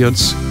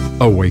resilience,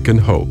 awaken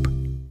hope.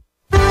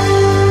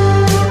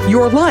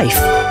 Your life,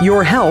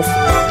 your health,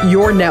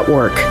 your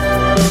network.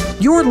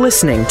 You're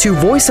listening to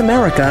Voice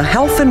America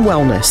Health and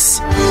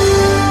Wellness.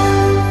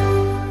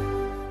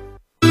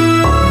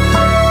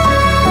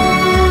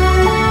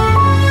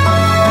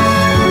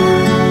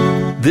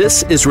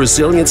 This is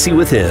Resiliency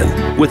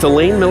Within with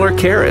Elaine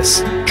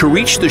Miller-Karras. To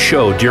reach the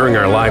show during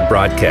our live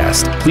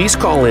broadcast, please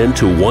call in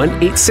to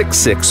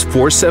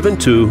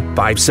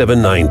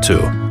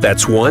 1-866-472-5792.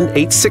 That's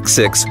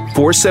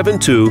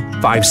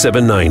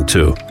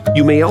 1-866-472-5792.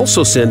 You may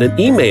also send an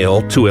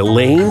email to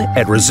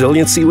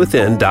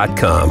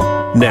elaine@resiliencywithin.com.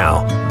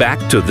 Now,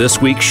 back to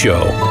this week's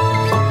show.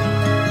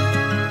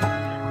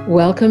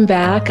 Welcome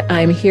back.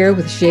 I'm here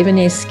with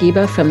Jay-vuh-nay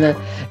Skiba from the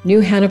new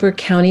Hanover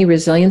County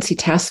Resiliency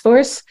Task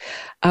Force.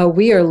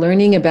 We are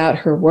learning about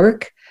her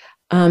work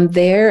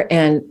there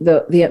and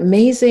the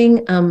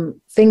amazing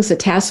things the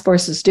task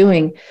force is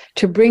doing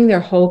to bring their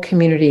whole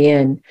community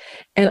in.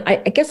 And I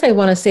guess I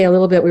want to say a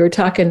little bit, we were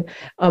talking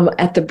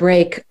at the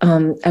break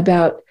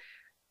about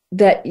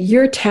that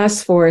your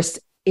task force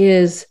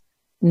is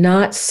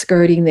not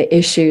skirting the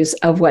issues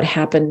of what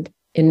happened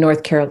in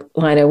North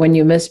Carolina when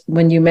you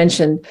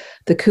mentioned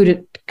the coup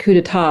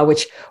d'etat,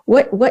 which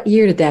what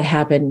year did that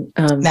happen?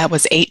 That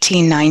was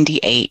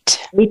 1898.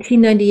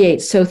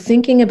 1898. So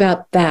thinking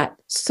about that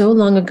so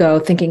long ago,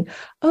 thinking,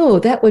 oh,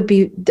 that would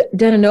be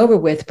done and over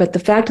with. But the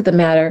fact of the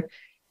matter,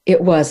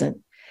 it wasn't.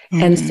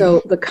 Mm-hmm. And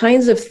so the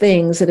kinds of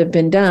things that have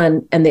been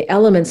done and the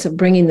elements of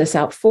bringing this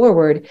out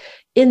forward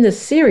in the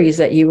series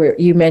that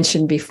you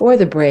mentioned before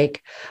the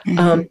break,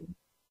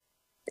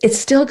 it's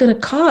still going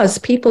to cause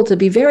people to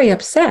be very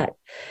upset.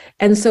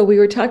 And so we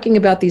were talking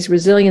about these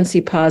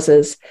resiliency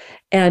pauses,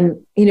 and,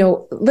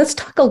 let's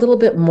talk a little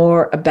bit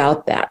more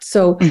about that.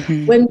 So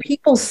when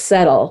people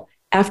settle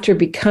after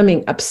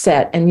becoming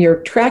upset and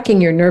you're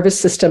tracking your nervous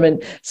system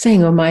and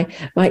saying, oh, my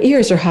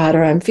ears are hot,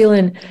 or I'm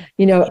feeling,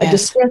 a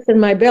distress in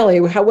my belly,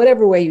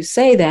 whatever way you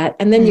say that.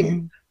 And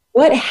then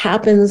what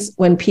happens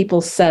when people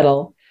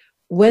settle,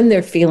 when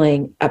they're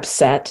feeling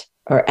upset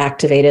or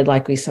activated,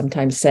 like we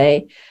sometimes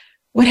say?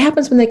 What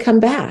happens when they come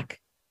back?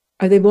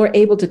 Are they more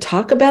able to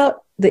talk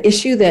about the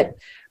issue that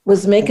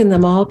was making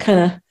them all kind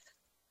of?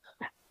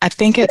 I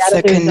think it's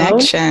the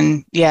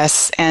connection.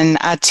 Yes. And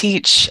I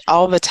teach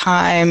all the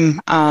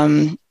time,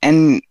 and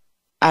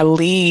I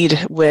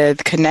lead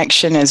with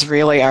connection is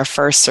really our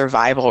first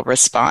survival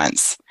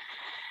response.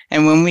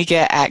 And when we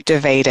get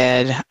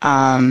activated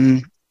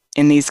in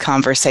these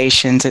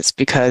conversations, it's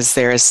because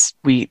there's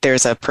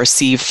a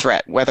perceived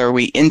threat, whether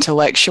we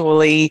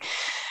intellectually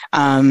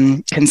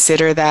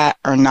consider that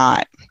or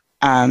not.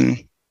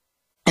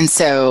 And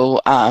so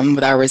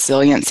with our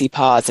resiliency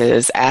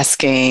pauses,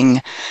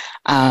 asking,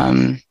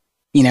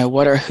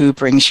 what or who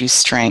brings you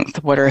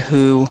strength? What or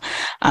who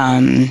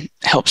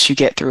helps you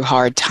get through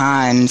hard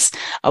times?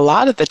 A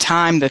lot of the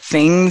time, the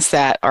things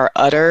that are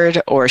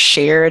uttered or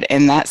shared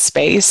in that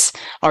space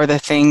are the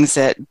things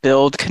that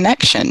build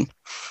connection.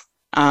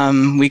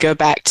 We go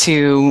back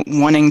to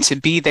wanting to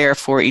be there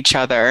for each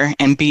other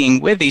and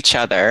being with each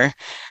other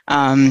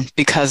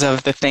because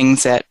of the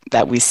things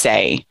that we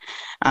say.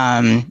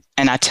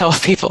 And I tell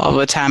people all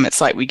the time,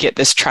 it's like we get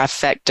this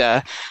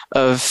trifecta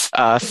of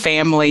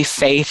family,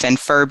 faith, and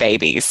fur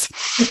babies.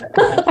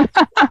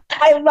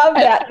 I love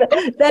that.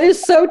 That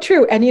is so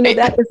true. And,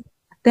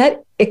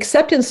 that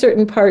except in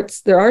certain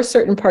parts, there are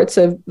certain parts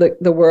of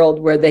the world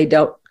where they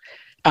don't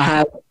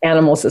have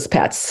animals as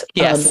pets.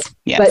 Yes.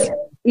 But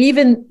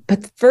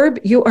fur,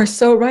 you are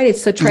so right.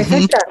 It's a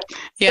trifecta.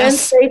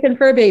 Yes. Faith and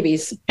fur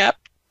babies. Yep.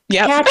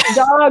 Cats,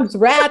 dogs,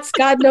 rats,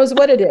 God knows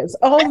what it is.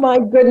 Oh my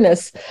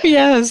goodness.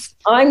 Yes.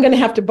 I'm going to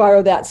have to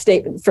borrow that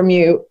statement from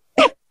you.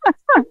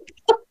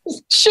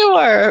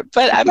 Sure.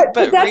 But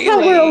that's really how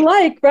we're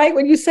alike, right?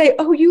 When you say,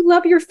 oh, you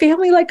love your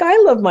family like I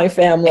love my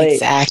family.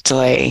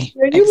 Exactly.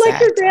 You like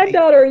your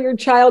granddaughter or your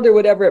child or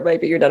whatever it might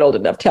be. You're not old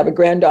enough to have a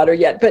granddaughter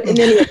yet. But in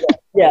any event,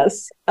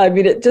 Yes. I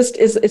mean, it just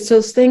is, it's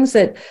those things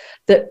that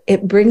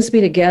it brings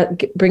me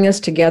to bring us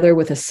together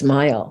with a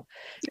smile.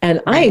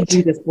 And I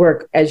do this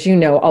work, as you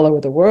know, all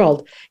over the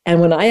world. And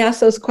when I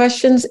ask those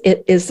questions,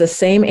 it is the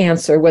same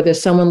answer, whether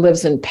someone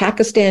lives in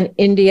Pakistan,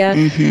 India,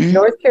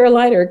 North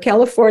Carolina, or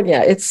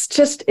California.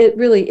 It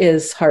really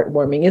is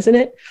heartwarming, isn't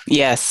it?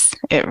 Yes,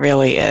 it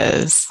really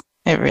is.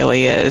 It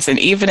really is. And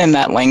even in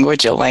that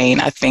language, Elaine,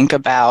 I think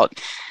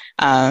about,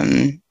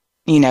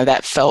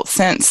 that felt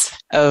sense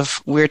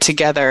of we're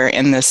together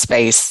in this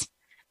space.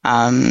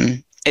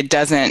 It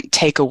doesn't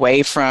take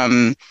away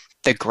from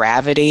the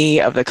gravity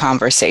of the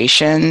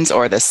conversations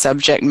or the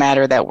subject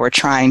matter that we're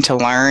trying to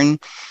learn,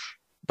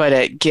 but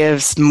it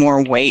gives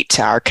more weight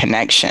to our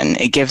connection.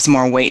 It gives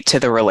more weight to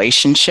the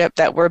relationship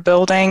that we're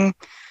building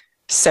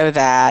so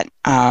that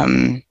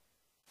the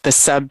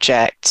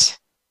subject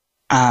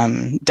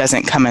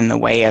doesn't come in the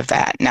way of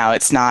that. Now,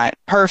 it's not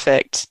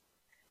perfect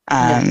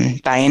by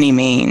any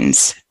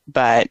means,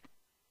 but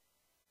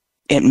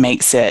it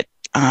makes it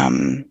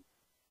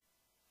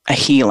a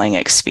healing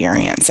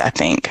experience, I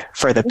think,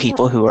 for the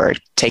people who are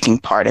taking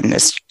part in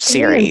this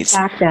series.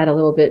 Unpack that a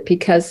little bit,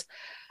 because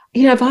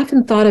I've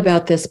often thought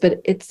about this,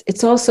 but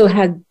it's also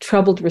had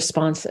troubled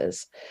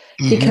responses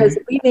because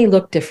we may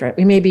look different.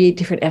 We may be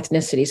different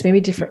ethnicities,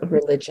 maybe different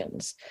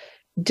religions,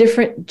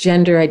 different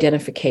gender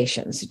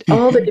identifications,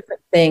 all the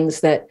different things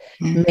that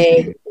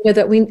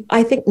that we,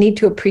 I think, need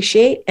to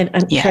appreciate and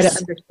try to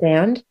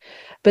understand.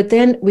 But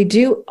then we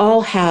do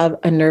all have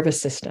a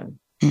nervous system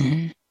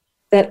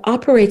that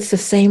operates the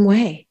same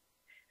way.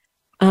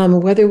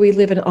 Whether we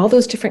live in all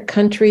those different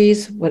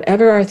countries,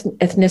 whatever our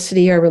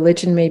ethnicity or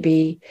religion may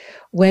be,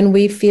 when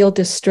we feel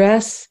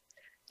distress,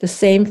 the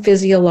same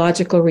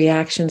physiological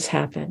reactions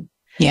happen.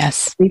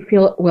 Yes. We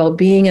feel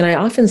well-being. And I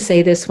often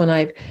say this when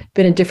I've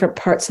been in different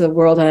parts of the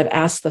world and I've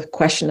asked the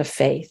question of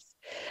faith,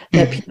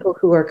 that people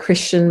who are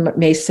Christian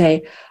may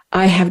say,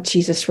 I have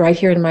Jesus right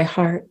here in my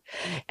heart.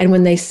 And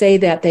when they say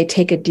that, they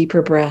take a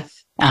deeper breath.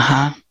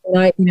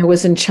 When I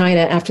was in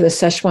China after the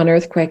Sichuan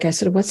earthquake, I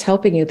said, what's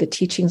helping you? The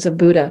teachings of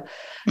Buddha.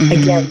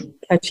 Again,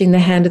 touching the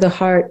hand of the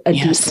heart.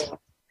 Deep breath.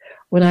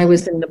 When I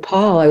was in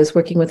Nepal, I was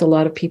working with a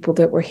lot of people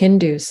that were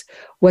Hindus.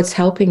 What's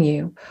helping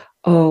you?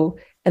 Oh,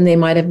 and they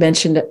might have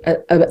mentioned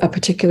a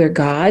particular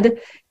God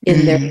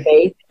in their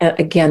faith.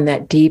 Again,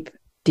 that deep,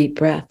 deep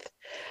breath.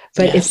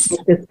 But it's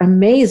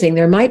amazing.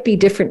 There might be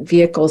different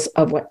vehicles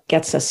of what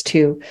gets us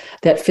to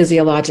that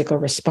physiological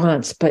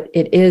response, but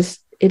it is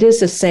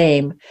the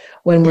same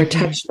when we're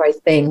touched by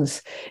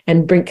things.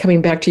 And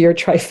coming back to your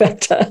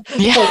trifecta,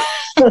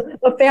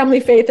 of family,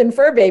 faith, and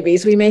fur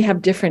babies. We may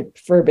have different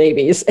fur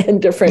babies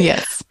and different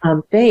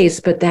phase,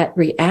 but that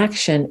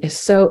reaction is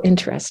so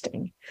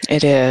interesting.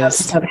 It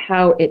is. Of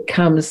how it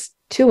comes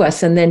to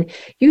us. And then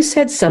you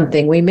said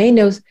something, we may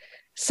know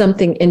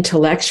something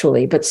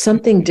intellectually, but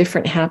something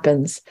different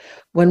happens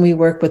when we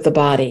work with the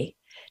body.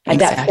 And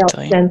that felt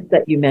sense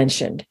that you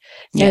mentioned.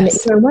 And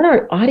I want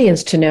our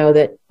audience to know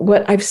that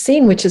what I've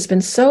seen, which has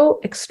been so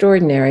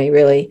extraordinary,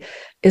 really,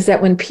 is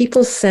that when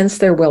people sense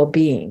their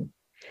well-being,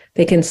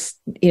 they can,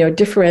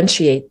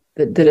 differentiate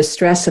the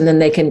distress, and then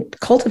they can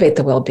cultivate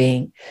the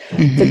well-being.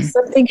 That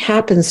something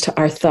happens to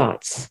our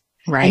thoughts.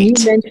 Right. And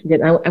you mentioned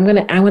it. I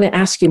want to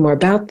ask you more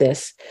about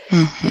this.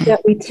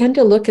 That we tend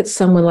to look at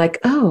someone like,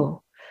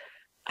 oh,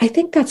 I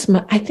think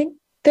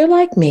they're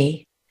like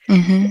me.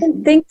 I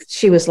didn't think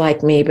she was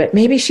like me, but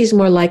maybe she's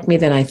more like me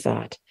than I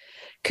thought.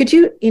 Could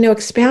you,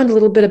 expound a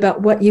little bit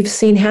about what you've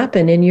seen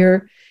happen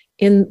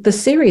in the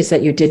series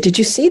that you did? Did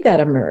you see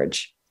that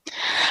emerge?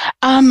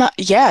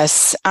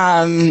 Yes.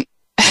 When,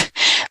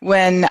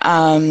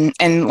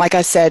 and like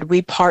I said,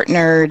 we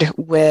partnered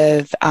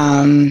with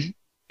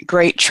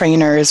great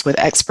trainers with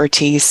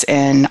expertise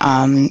in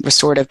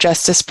restorative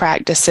justice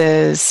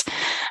practices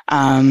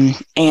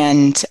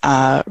and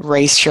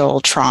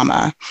racial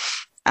trauma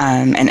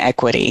and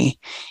equity.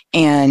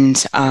 And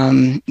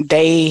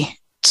they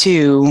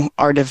too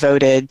are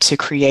devoted to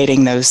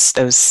creating those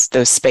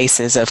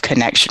spaces of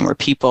connection where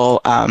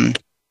people,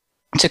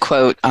 to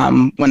quote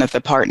one of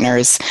the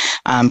partners,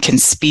 can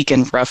speak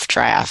in rough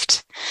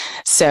draft.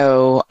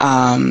 So,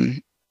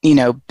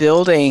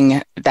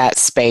 building that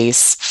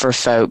space for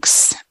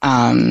folks,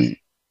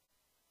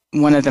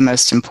 one of the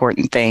most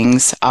important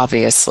things,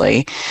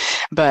 obviously,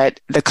 but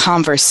the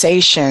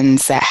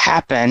conversations that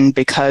happen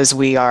because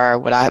we are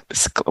what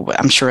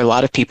I'm sure a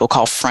lot of people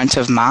call front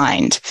of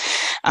mind,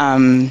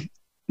 the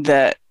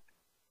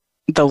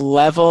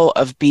level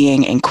of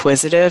being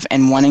inquisitive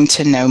and wanting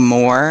to know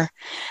more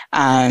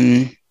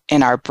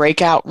in our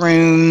breakout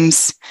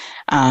rooms,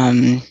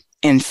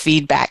 in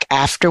feedback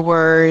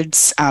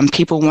afterwards,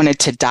 people wanted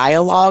to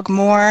dialogue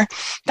more.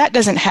 That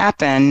doesn't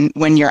happen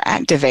when you're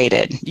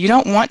activated. You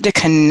don't want to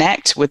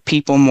connect with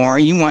people more.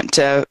 You want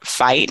to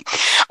fight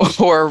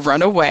or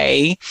run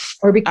away.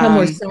 Or become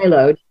more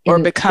siloed.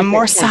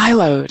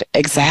 Siloed.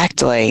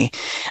 Exactly.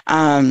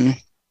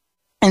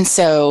 And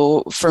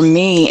so for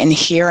me, in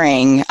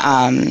hearing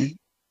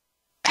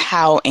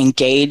how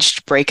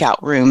engaged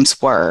breakout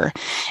rooms were.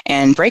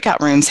 And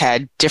breakout rooms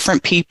had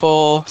different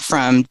people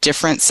from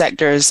different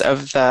sectors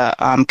of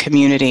the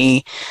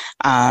community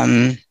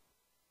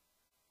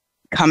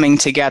coming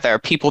together,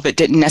 people that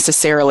didn't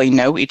necessarily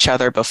know each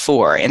other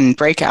before in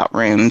breakout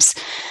rooms,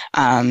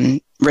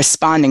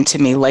 responding to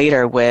me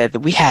later with,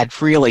 we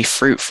had really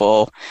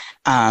fruitful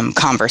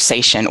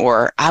conversation,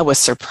 or I was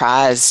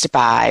surprised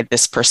by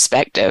this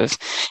perspective.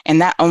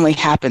 And that only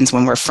happens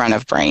when we're front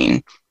of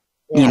brain.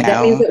 Yeah,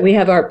 that means that we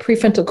have our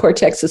prefrontal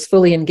cortex is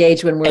fully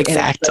engaged when we're in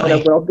a zone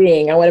of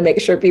well-being. I want to make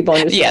sure people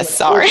understand. Yes,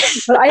 sorry.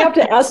 But I have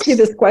to ask you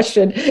this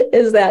question,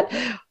 is that,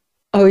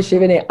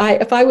 Jay-vuh-nay,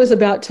 if I was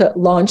about to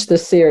launch the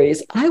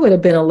series, I would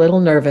have been a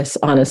little nervous,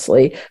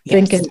 honestly,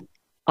 thinking,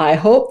 I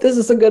hope this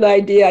is a good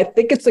idea. I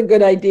think it's a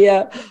good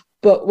idea.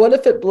 But what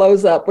if it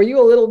blows up? Were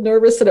you a little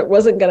nervous that it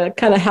wasn't going to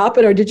kind of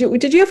happen? Or did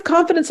you have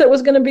confidence that it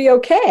was going to be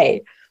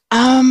okay?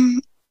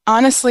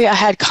 Honestly, I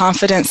had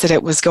confidence that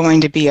it was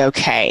going to be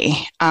okay.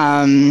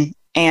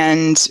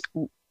 And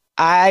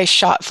I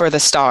shot for the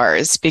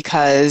stars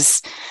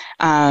because,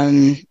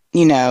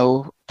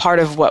 part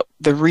of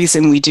the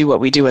reason we do what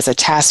we do as a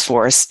task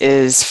force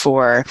is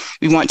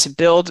we want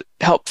to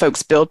help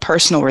folks build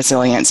personal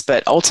resilience,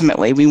 but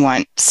ultimately we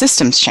want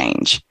systems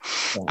change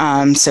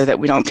so that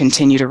we don't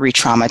continue to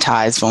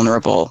re-traumatize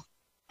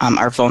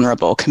our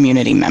vulnerable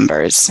community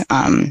members,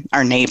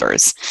 our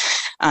neighbors.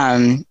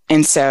 And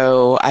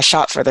so I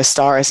shot for the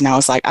stars, and I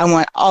was like, I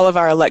want all of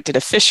our elected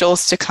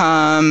officials to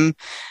come,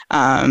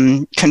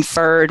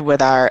 conferred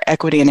with our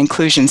equity and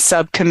inclusion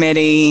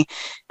subcommittee,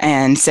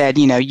 and said,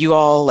 you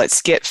all,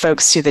 let's get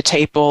folks to the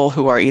table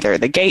who are either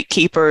the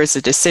gatekeepers,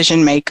 the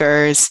decision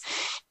makers.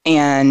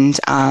 And,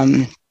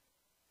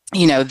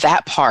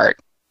 that part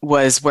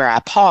was where I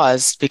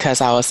paused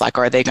because I was like,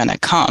 are they going to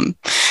come?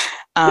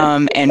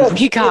 And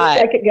we got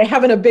like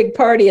having a big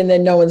party and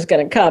then no one's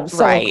going to come.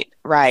 So.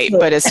 Right.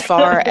 But as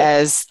far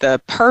as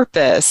the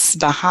purpose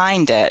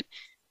behind it,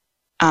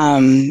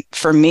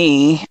 for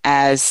me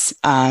as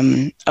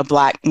a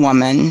Black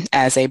woman,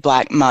 as a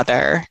Black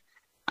mother,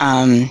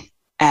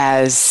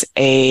 as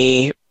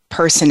a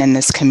person in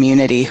this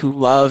community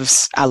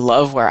I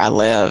love where I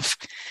live,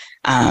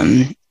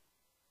 and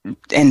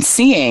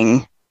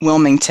seeing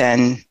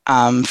Wilmington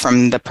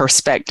from the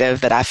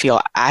perspective that I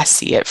feel I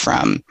see it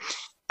from,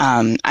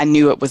 I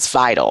knew it was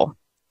vital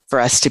for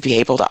us to be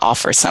able to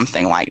offer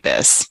something like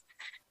this.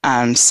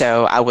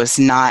 So I was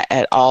not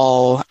at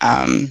all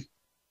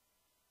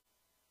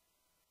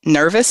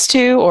nervous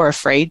to or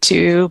afraid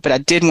to, but I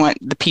did want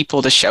the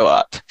people to show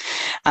up.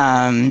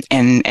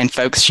 And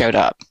folks showed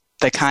up.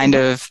 The kind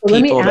of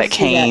people that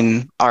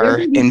came are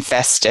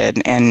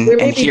invested and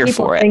here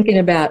for it. Thinking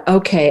about,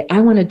 okay,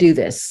 I want to do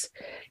this.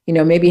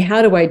 Maybe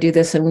how do I do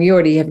this? And we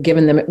already have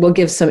we'll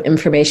give some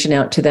information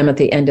out to them at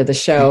the end of the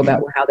show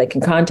about how they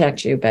can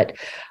contact you. But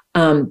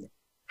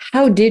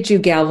how did you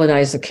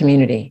galvanize the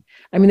community?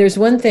 I mean, there's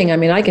one thing,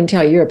 I can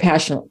tell you're a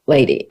passionate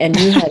lady and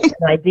you had an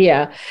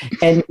idea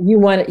and you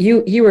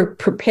were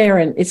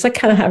preparing. It's like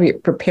kind of how you're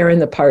preparing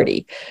the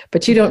party,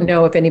 but you don't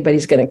know if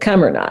anybody's going to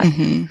come or not.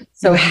 Mm-hmm.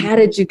 So how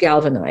did you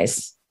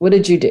galvanize? What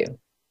did you do?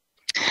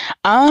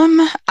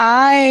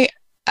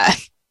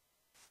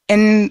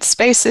 In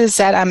spaces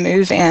that I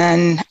move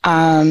in,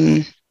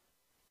 I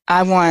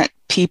want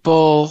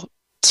people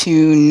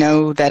to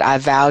know that I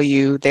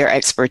value their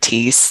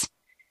expertise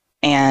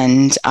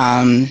and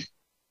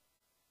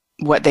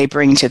what they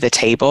bring to the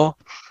table.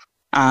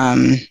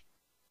 I'm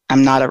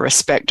not a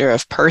respecter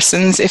of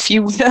persons, if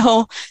you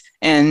will,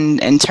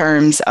 in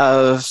terms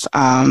of,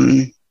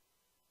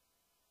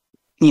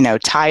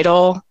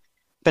 title,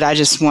 but I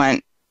just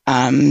want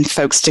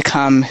folks to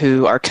come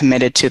who are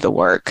committed to the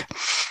work.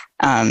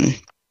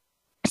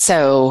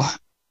 So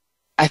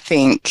I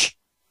think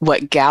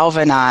what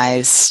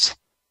galvanized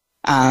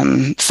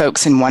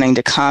folks in wanting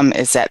to come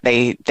is that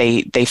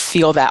they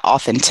feel that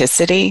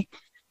authenticity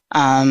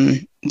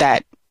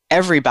that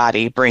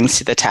everybody brings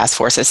to the task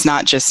force. It's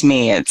not just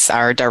me. It's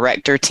our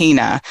director,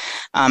 Tina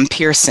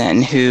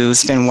Pearson,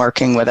 who's been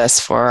working with us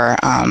for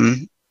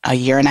a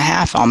year and a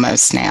half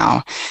almost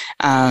now.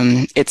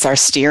 It's our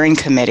steering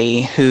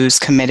committee who's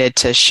committed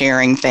to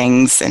sharing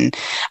things and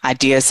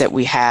ideas that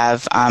we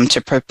have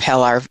to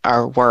propel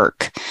our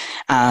work.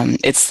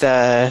 It's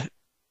the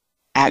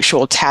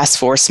actual task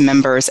force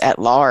members at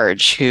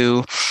large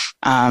who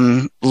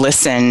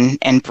listen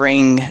and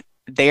bring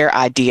their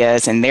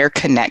ideas and their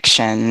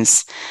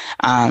connections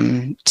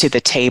to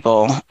the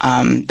table.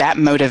 That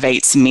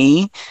motivates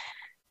me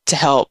to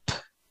help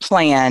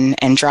plan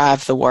and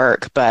drive the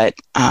work, but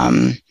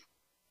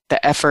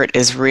the effort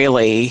is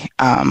really,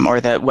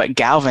 what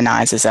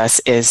galvanizes us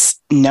is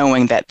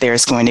knowing that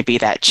there's going to be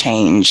that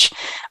change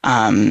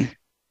and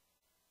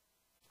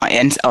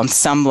on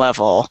some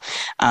level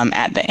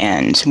at the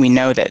end. We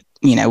know that,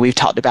 we've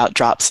talked about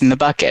drops in the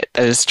bucket.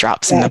 Those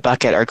drops in the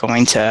bucket are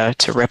going to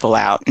ripple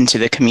out into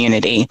the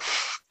community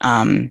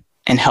and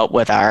help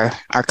with our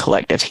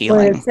collective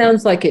healing. Well, it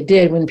sounds like it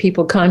did when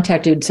people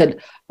contacted and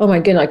said, oh my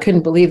goodness, I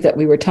couldn't believe that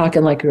we were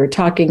talking like we were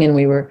talking and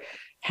we were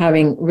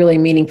having really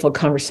meaningful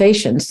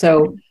conversations.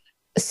 So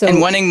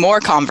and wanting more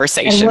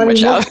conversation, so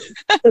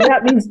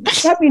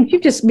that means you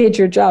just made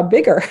your job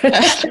bigger.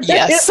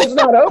 Yes. It's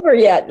not over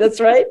yet. That's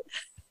right.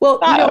 Well,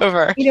 not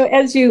over.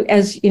 As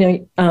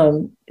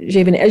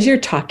Jay-vuh-nay, as you're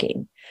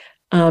talking,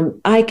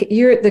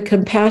 the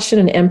compassion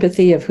and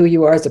empathy of who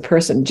you are as a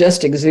person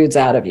just exudes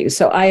out of you.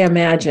 So I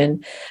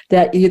imagine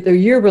that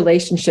your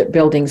relationship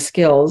building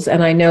skills,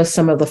 and I know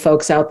some of the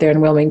folks out there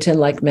in Wilmington,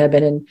 like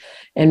Mebane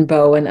and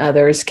Bo and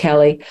others,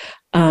 Kelly,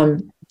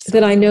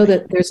 that I know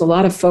that there's a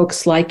lot of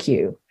folks like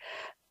you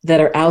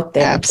that are out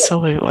there.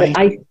 Absolutely.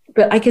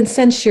 But I can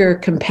sense your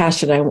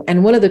compassion.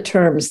 And one of the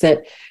terms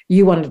that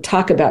you wanted to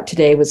talk about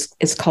today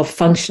is called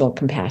functional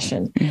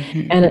compassion.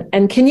 Mm-hmm.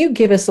 And can you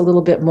give us a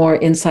little bit more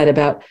insight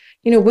about,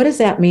 what does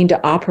that mean to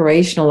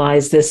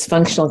operationalize this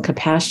functional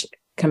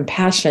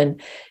compassion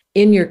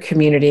in your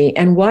community?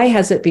 And why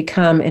has it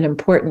become an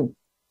important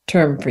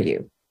term for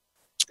you?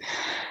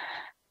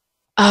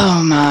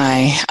 Oh,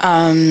 my.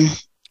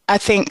 I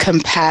think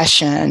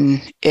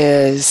compassion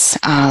is,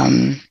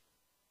 to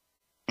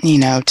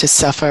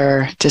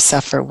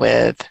suffer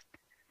with.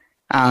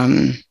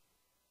 And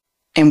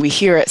we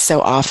hear it so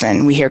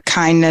often. We hear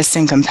kindness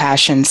and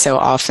compassion so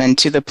often,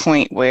 to the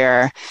point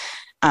where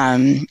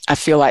I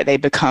feel like they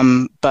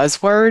become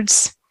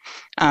buzzwords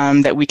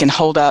that we can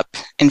hold up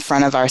in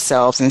front of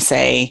ourselves and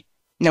say,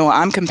 no,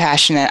 I'm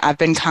compassionate. I've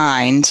been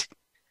kind.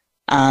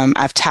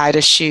 I've tied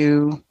a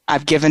shoe.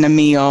 I've given a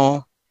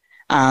meal.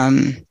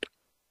 I've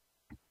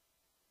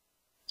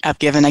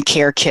given a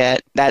care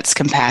kit. That's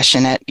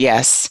compassionate.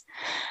 Yes.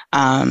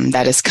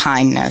 That is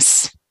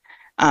kindness.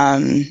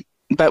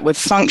 But with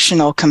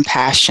functional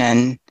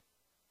compassion,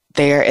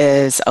 there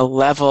is a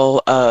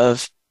level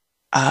of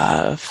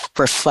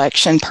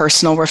reflection,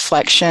 personal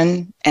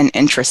reflection and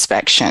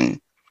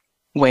introspection,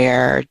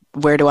 where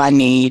do I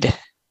need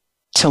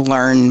to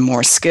learn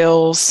more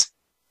skills?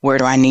 Where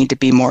do I need to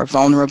be more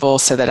vulnerable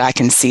so that I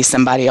can see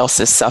somebody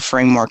else's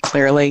suffering more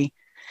clearly?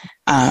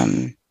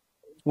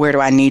 Where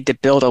do I need to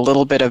build a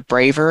little bit of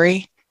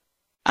bravery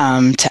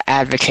to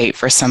advocate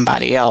for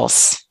somebody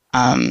else?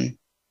 And,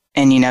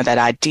 that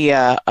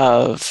idea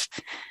of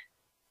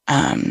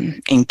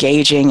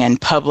engaging in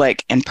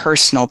public and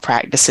personal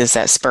practices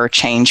that spur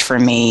change for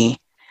me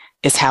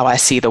is how I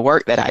see the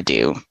work that I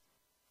do.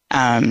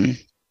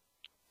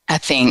 I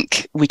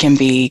think we can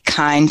be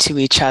kind to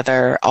each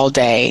other all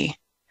day,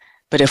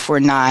 but if we're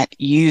not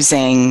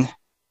using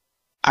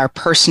our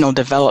personal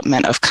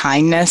development of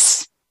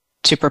kindness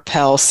to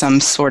propel some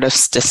sort of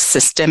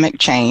systemic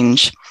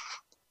change,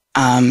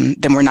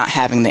 then we're not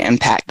having the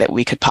impact that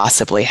we could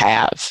possibly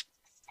have.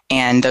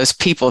 And those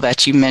people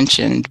that you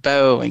mentioned,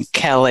 Bo and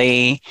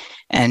Kelly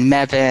and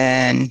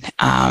Mebane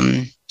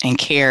and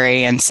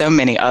Carrie and so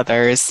many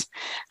others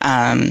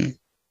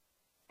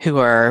who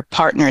are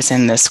partners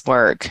in this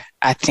work,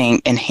 I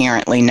think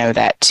inherently know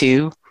that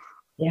too.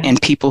 Yeah.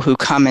 And people who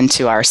come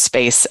into our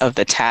space of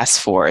the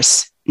task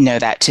force know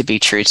that to be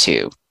true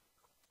too.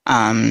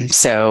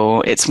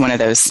 So it's one of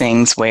those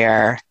things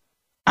where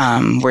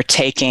we're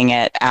taking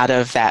it out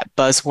of that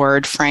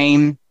buzzword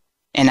frame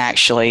and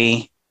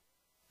actually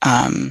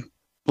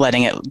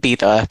letting it be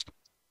the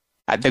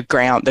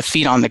ground, the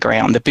feet on the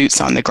ground, the boots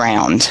on the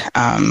ground,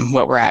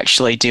 what we're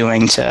actually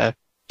doing to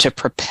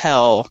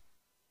propel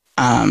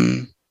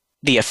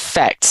the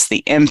effects,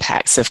 the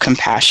impacts of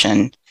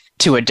compassion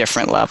to a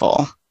different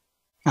level.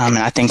 And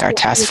I think our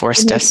task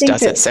force does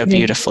it so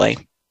beautifully.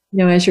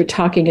 As you're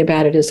talking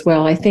about it as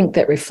well, I think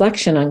that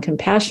reflection on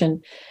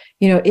compassion,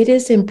 it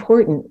is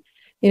important.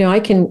 I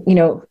can,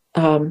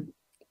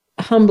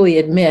 humbly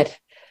admit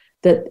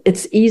that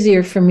it's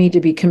easier for me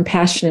to be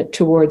compassionate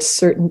towards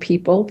certain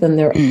people than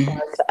there are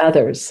to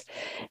others.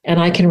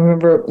 And I can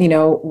remember,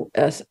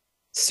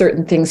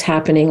 certain things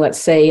happening, let's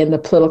say in the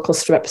political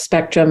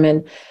spectrum,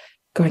 and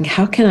going,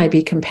 how can I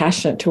be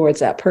compassionate towards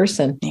that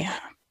person? Yeah.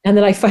 And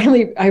then I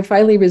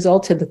finally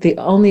resulted that the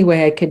only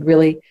way I could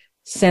really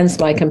sense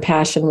my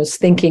compassion was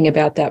thinking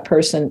about that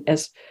person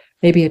as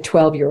maybe a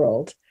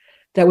 12-year-old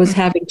that was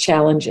having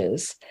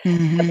challenges.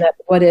 Mm-hmm. And that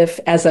what if,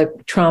 as a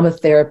trauma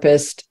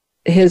therapist,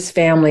 his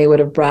family would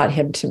have brought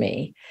him to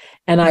me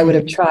and I would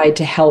have tried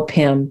to help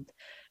him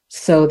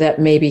so that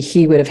maybe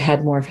he would have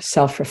had more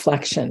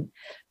self-reflection.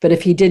 But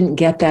if he didn't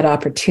get that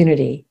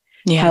opportunity,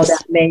 how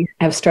that may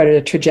have started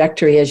a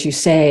trajectory, as you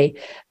say,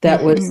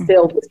 that was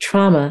filled with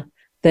trauma,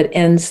 that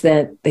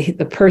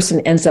the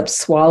person ends up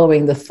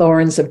swallowing the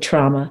thorns of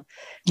trauma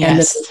and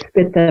then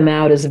spit them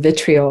out as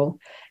vitriol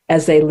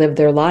as they live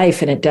their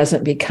life, and it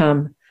doesn't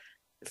become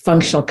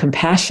functional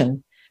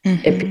compassion.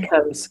 It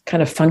becomes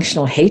kind of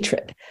functional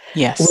hatred.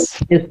 Yes.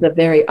 Which is the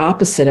very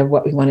opposite of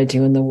what we want to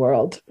do in the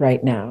world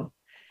right now.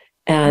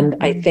 And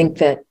I think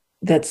that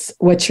that's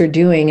what you're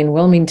doing in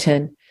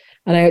Wilmington.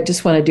 And I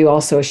just want to do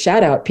also a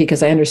shout out,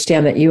 because I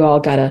understand that you all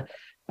got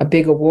a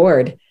big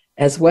award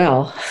as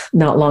well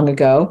not long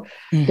ago.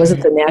 Was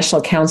it the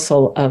National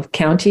Council of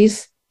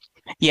Counties?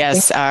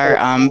 Yes,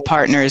 our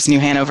partners,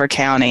 Hanover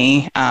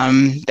County,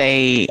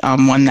 they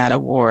won that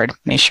award.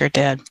 They sure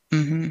did.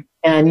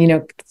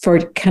 And, for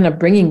kind of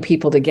bringing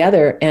people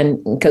together.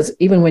 And because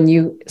even when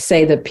you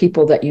say the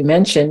people that you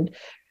mentioned,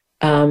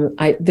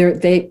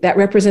 that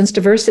represents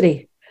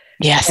diversity.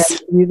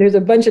 Yes. And there's a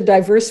bunch of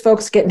diverse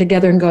folks getting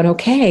together and going,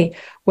 okay,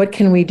 what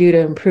can we do to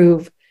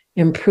improve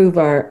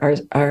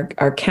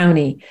our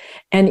county?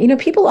 And,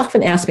 people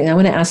often ask me, and I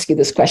want to ask you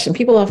this question.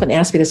 People often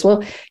ask me this,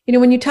 well,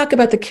 when you talk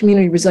about the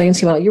community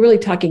resiliency model, you're really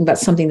talking about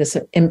something that's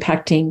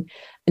impacting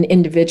an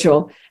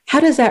individual. How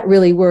does that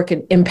really work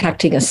in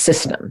impacting a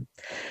system?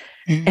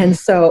 Mm-hmm. And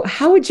so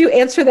how would you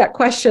answer that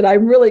question?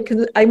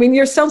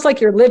 It sounds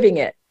like you're living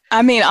it.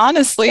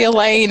 Honestly,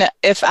 Elaine,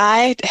 if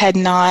I had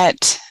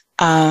not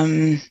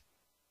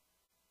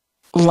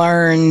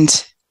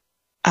learned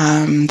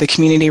the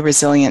community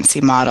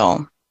resiliency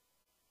model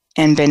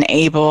and been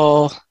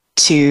able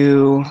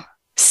to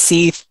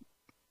see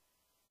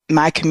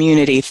my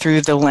community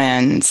through the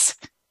lens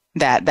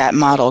that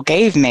model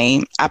gave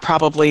me, I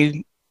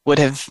probably would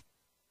have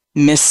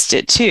missed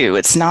it too.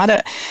 It's not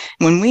I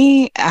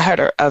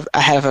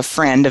have a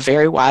friend, a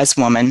very wise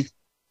woman,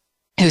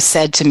 who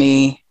said to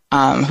me,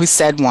 who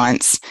said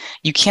once,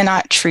 you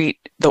cannot treat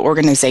the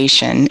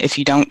organization if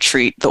you don't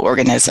treat the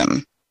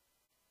organism.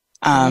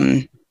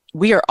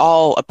 We are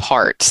all a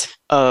part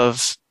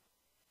of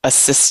a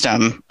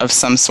system of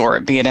some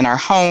sort, be it in our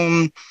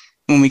home,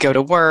 when we go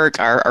to work,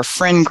 our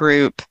friend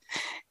group,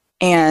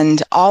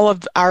 and all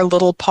of our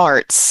little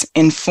parts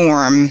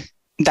inform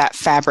that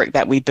fabric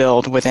that we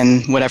build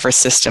within whatever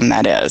system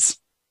that is.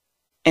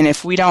 And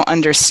if we don't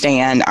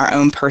understand our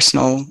own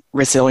personal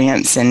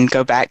resilience and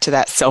go back to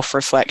that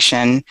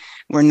self-reflection,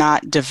 we're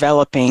not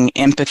developing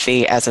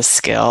empathy as a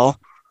skill.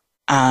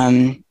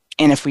 And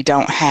if we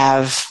don't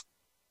have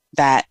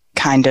that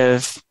kind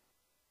of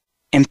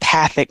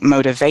empathic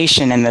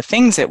motivation in the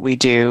things that we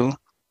do,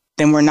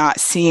 then we're not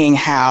seeing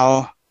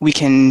how we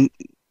can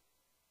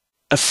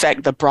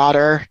affect the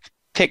broader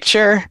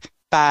picture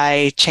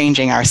by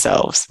changing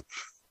ourselves.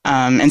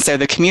 And so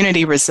the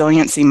community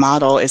resiliency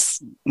model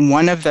is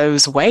one of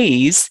those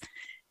ways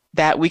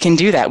that we can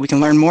do that. We can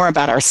learn more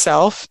about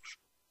ourselves,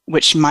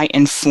 which might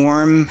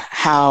inform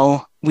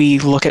how we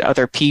look at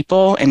other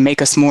people and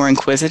make us more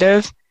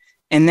inquisitive.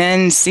 And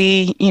then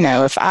see,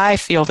 if I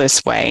feel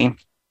this way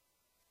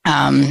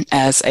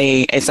as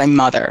a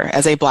mother,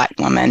 as a Black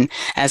woman,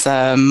 as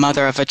a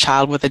mother of a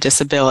child with a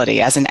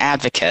disability, as an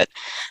advocate,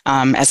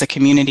 as a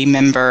community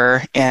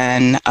member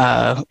in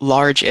a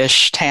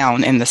large-ish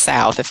town in the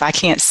South, if I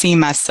can't see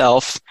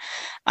myself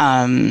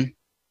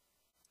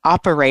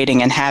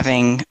operating and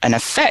having an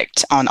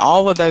effect on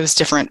all of those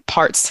different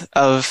parts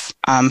of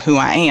who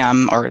I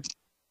am or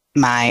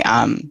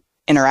my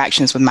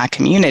interactions with my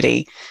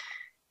community,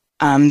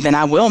 then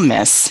I will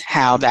miss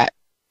how that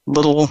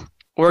little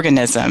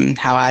organism,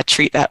 how I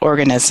treat that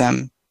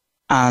organism,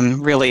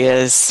 really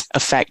is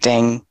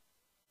affecting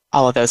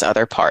all of those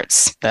other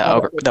parts,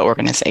 the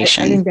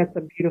organization. I think that's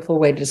a beautiful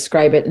way to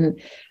describe it. And,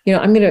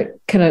 I'm going to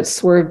kind of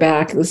swerve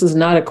back. This is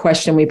not a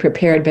question we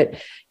prepared, but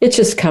it's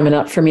just coming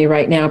up for me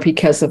right now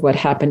because of what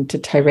happened to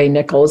Tyree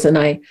Nichols. And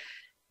I,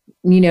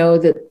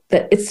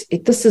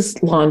 this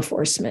is law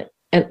enforcement.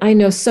 And I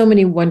know so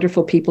many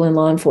wonderful people in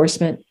law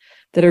enforcement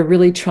that are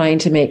really trying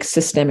to make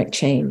systemic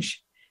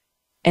change.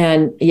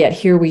 And yet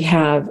here we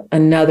have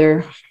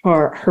another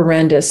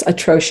horrendous,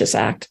 atrocious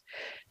act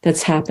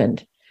that's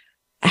happened.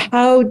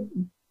 How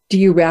do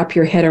you wrap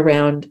your head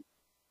around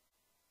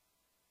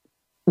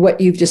what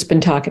you've just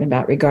been talking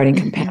about regarding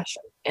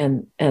compassion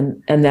and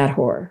that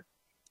horror?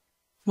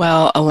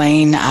 Well,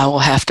 Elaine, I will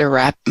have to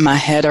wrap my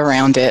head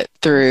around it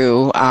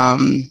through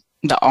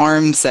the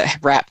arms that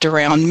wrapped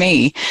around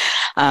me.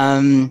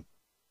 I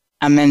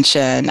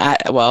mentioned,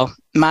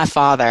 my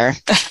father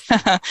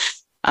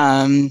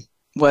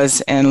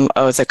was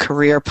a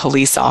career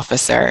police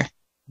officer.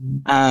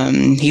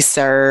 He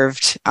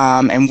served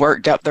and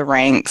worked up the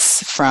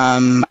ranks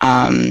from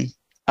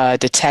a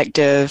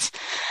detective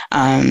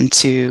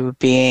to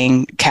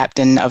being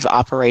captain of the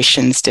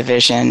operations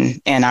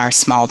division in our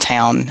small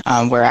town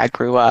where I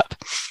grew up.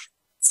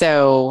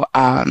 So,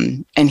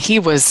 and he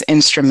was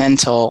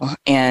instrumental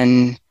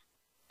in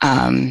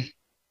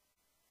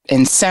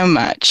so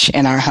much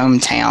in our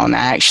hometown.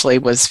 I actually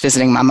was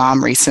visiting my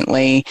mom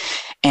recently,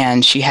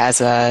 and she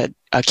has a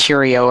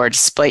curio or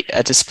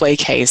a display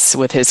case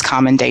with his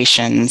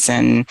commendations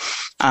and,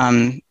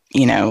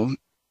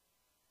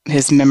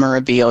 his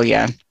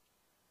memorabilia.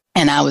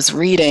 And I was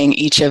reading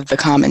each of the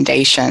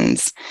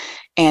commendations,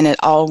 and it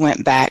all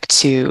went back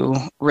to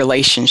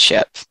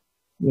relationship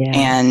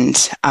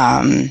and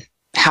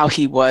how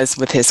he was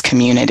with his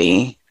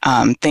community,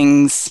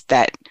 things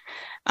that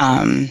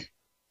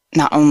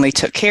not only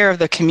took care of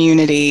the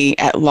community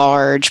at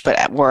large,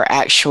 but were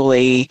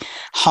actually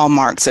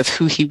hallmarks of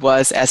who he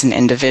was as an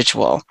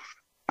individual,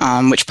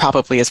 which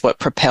probably is what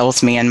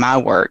propels me in my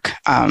work.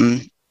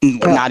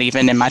 Not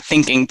even in my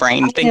thinking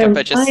brain.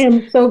 I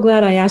am so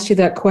glad I asked you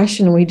that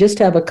question. We just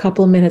have a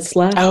couple of minutes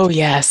left. Oh,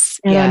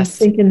 yes. And I'm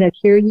thinking that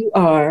here you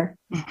are,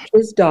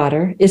 his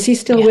daughter. Is he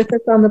still with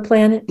us on the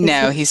planet?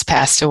 No, he's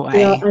passed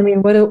away.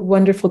 What a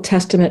wonderful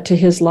testament to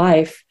his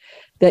life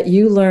that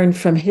you learned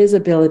from his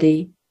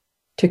ability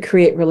to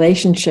create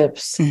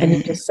relationships. Mm-hmm. And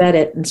you just said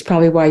it, and it's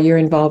probably why you're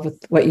involved with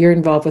what you're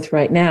involved with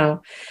right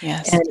now.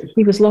 Yes. And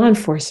he was law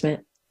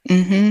enforcement.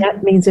 Mm-hmm.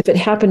 That means if it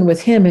happened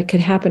with him, it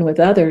could happen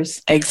with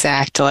others.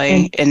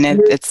 Exactly. And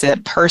it's a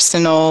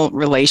personal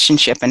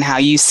relationship and how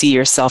you see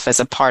yourself as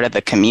a part of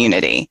the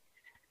community.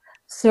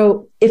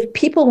 So if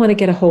people want to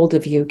get a hold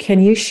of you,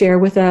 can you share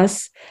with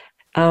us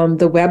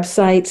the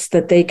websites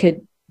that they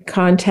could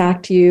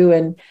contact you?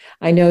 And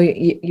I know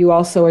you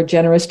also are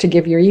generous to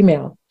give your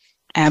email.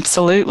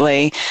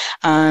 Absolutely.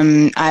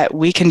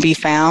 We can be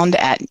found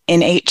at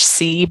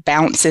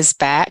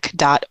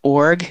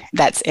nhcbouncesback.org.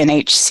 That's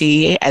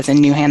NHC as in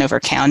New Hanover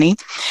County,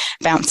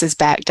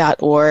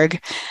 bouncesback.org.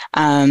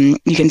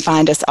 You can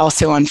find us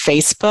also on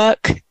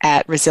Facebook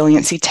at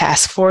Resiliency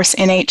Task Force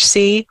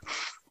NHC.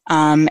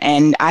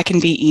 And I can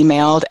be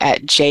emailed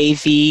at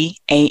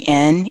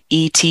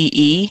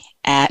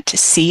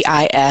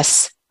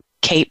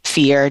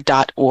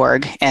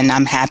jayvuh@ciscapefear.org, and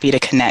I'm happy to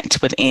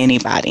connect with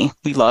anybody.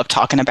 We love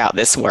talking about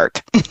this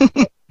work.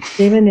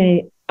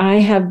 Jay-vuh-nay, I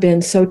have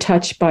been so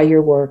touched by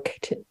your work,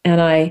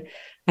 and I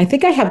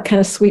think I have kind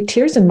of sweet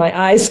tears in my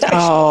eyes.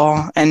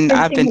 Oh, and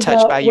I've been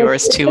touched by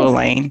yours too,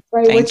 Elaine.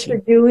 Right, what you're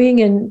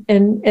doing,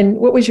 and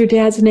what was your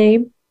dad's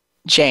name?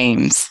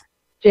 James.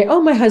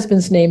 Oh, my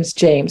husband's name is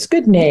James.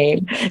 Good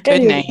name.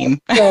 Good name.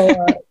 Good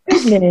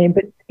name.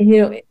 But,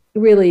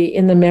 really,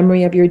 in the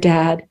memory of your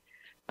dad,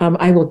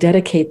 I will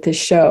dedicate this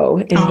show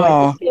in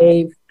what he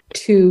gave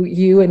to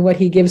you and what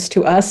he gives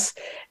to us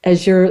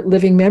as your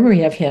living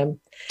memory of him.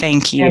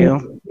 Thank you.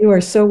 And you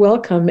are so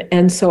welcome.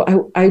 And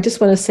so I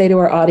just want to say to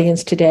our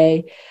audience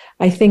today,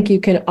 I think you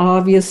can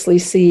obviously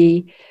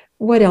see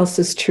what else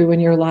is true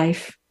in your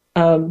life.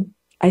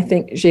 I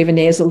think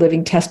Jay-vuh-nay is a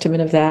living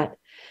testament of that.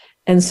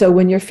 And so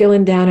when you're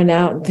feeling down and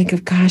out and think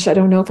of, gosh, I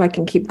don't know if I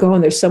can keep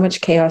going, there's so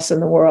much chaos in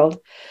the world,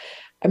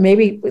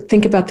 maybe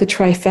think about the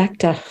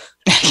trifecta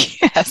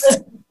yes.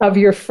 of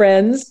your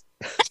friends,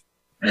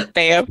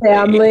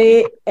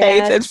 family,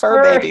 and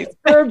fur babies.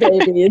 Fur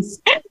babies.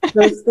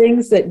 Those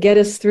things that get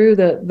us through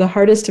the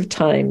hardest of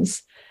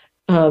times.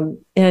 And,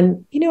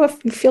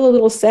 if you feel a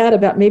little sad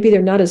about maybe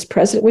they're not as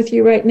present with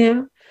you right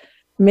now,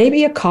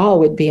 maybe a call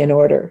would be in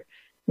order.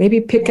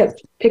 Maybe pick up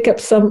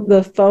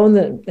the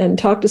phone and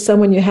talk to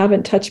someone you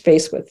haven't touched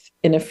base with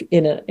in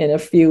a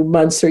few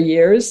months or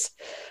years.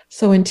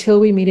 So until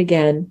we meet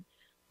again,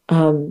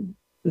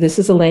 this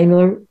is Elaine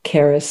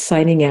Miller-Karras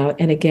signing out.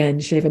 And again,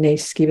 Jay-vuh-nay,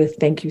 Skiba,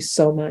 thank you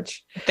so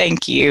much.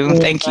 Thank you.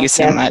 Thank you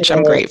so much.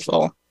 I'm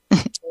grateful.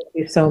 Thank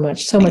you so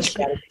much. So much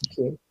gratitude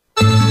to you.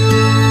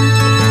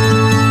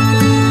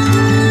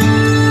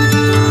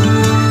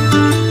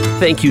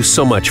 Thank you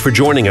so much for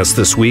joining us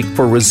this week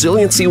for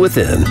Resiliency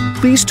Within.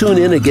 Please tune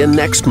in again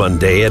next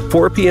Monday at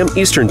 4 p.m.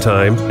 Eastern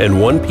Time and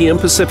 1 p.m.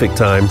 Pacific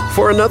Time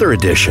for another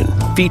edition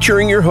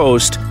featuring your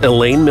host,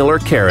 Elaine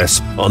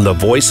Miller-Karras, on the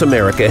Voice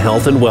America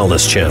Health and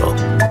Wellness Channel.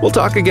 We'll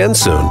talk again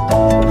soon.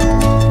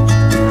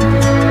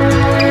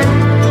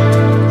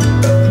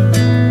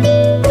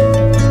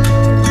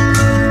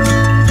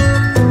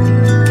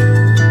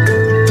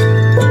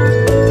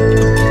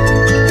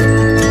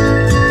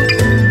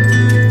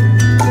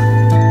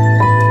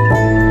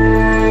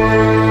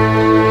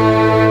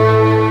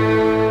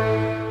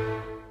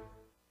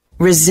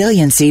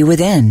 Resiliency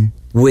Within,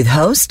 with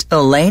host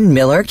Elaine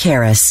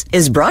Miller-Karras,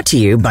 is brought to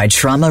you by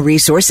Trauma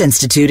Resource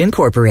Institute,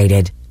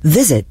 Incorporated.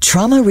 Visit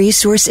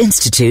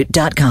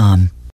traumaresourceinstitute.com.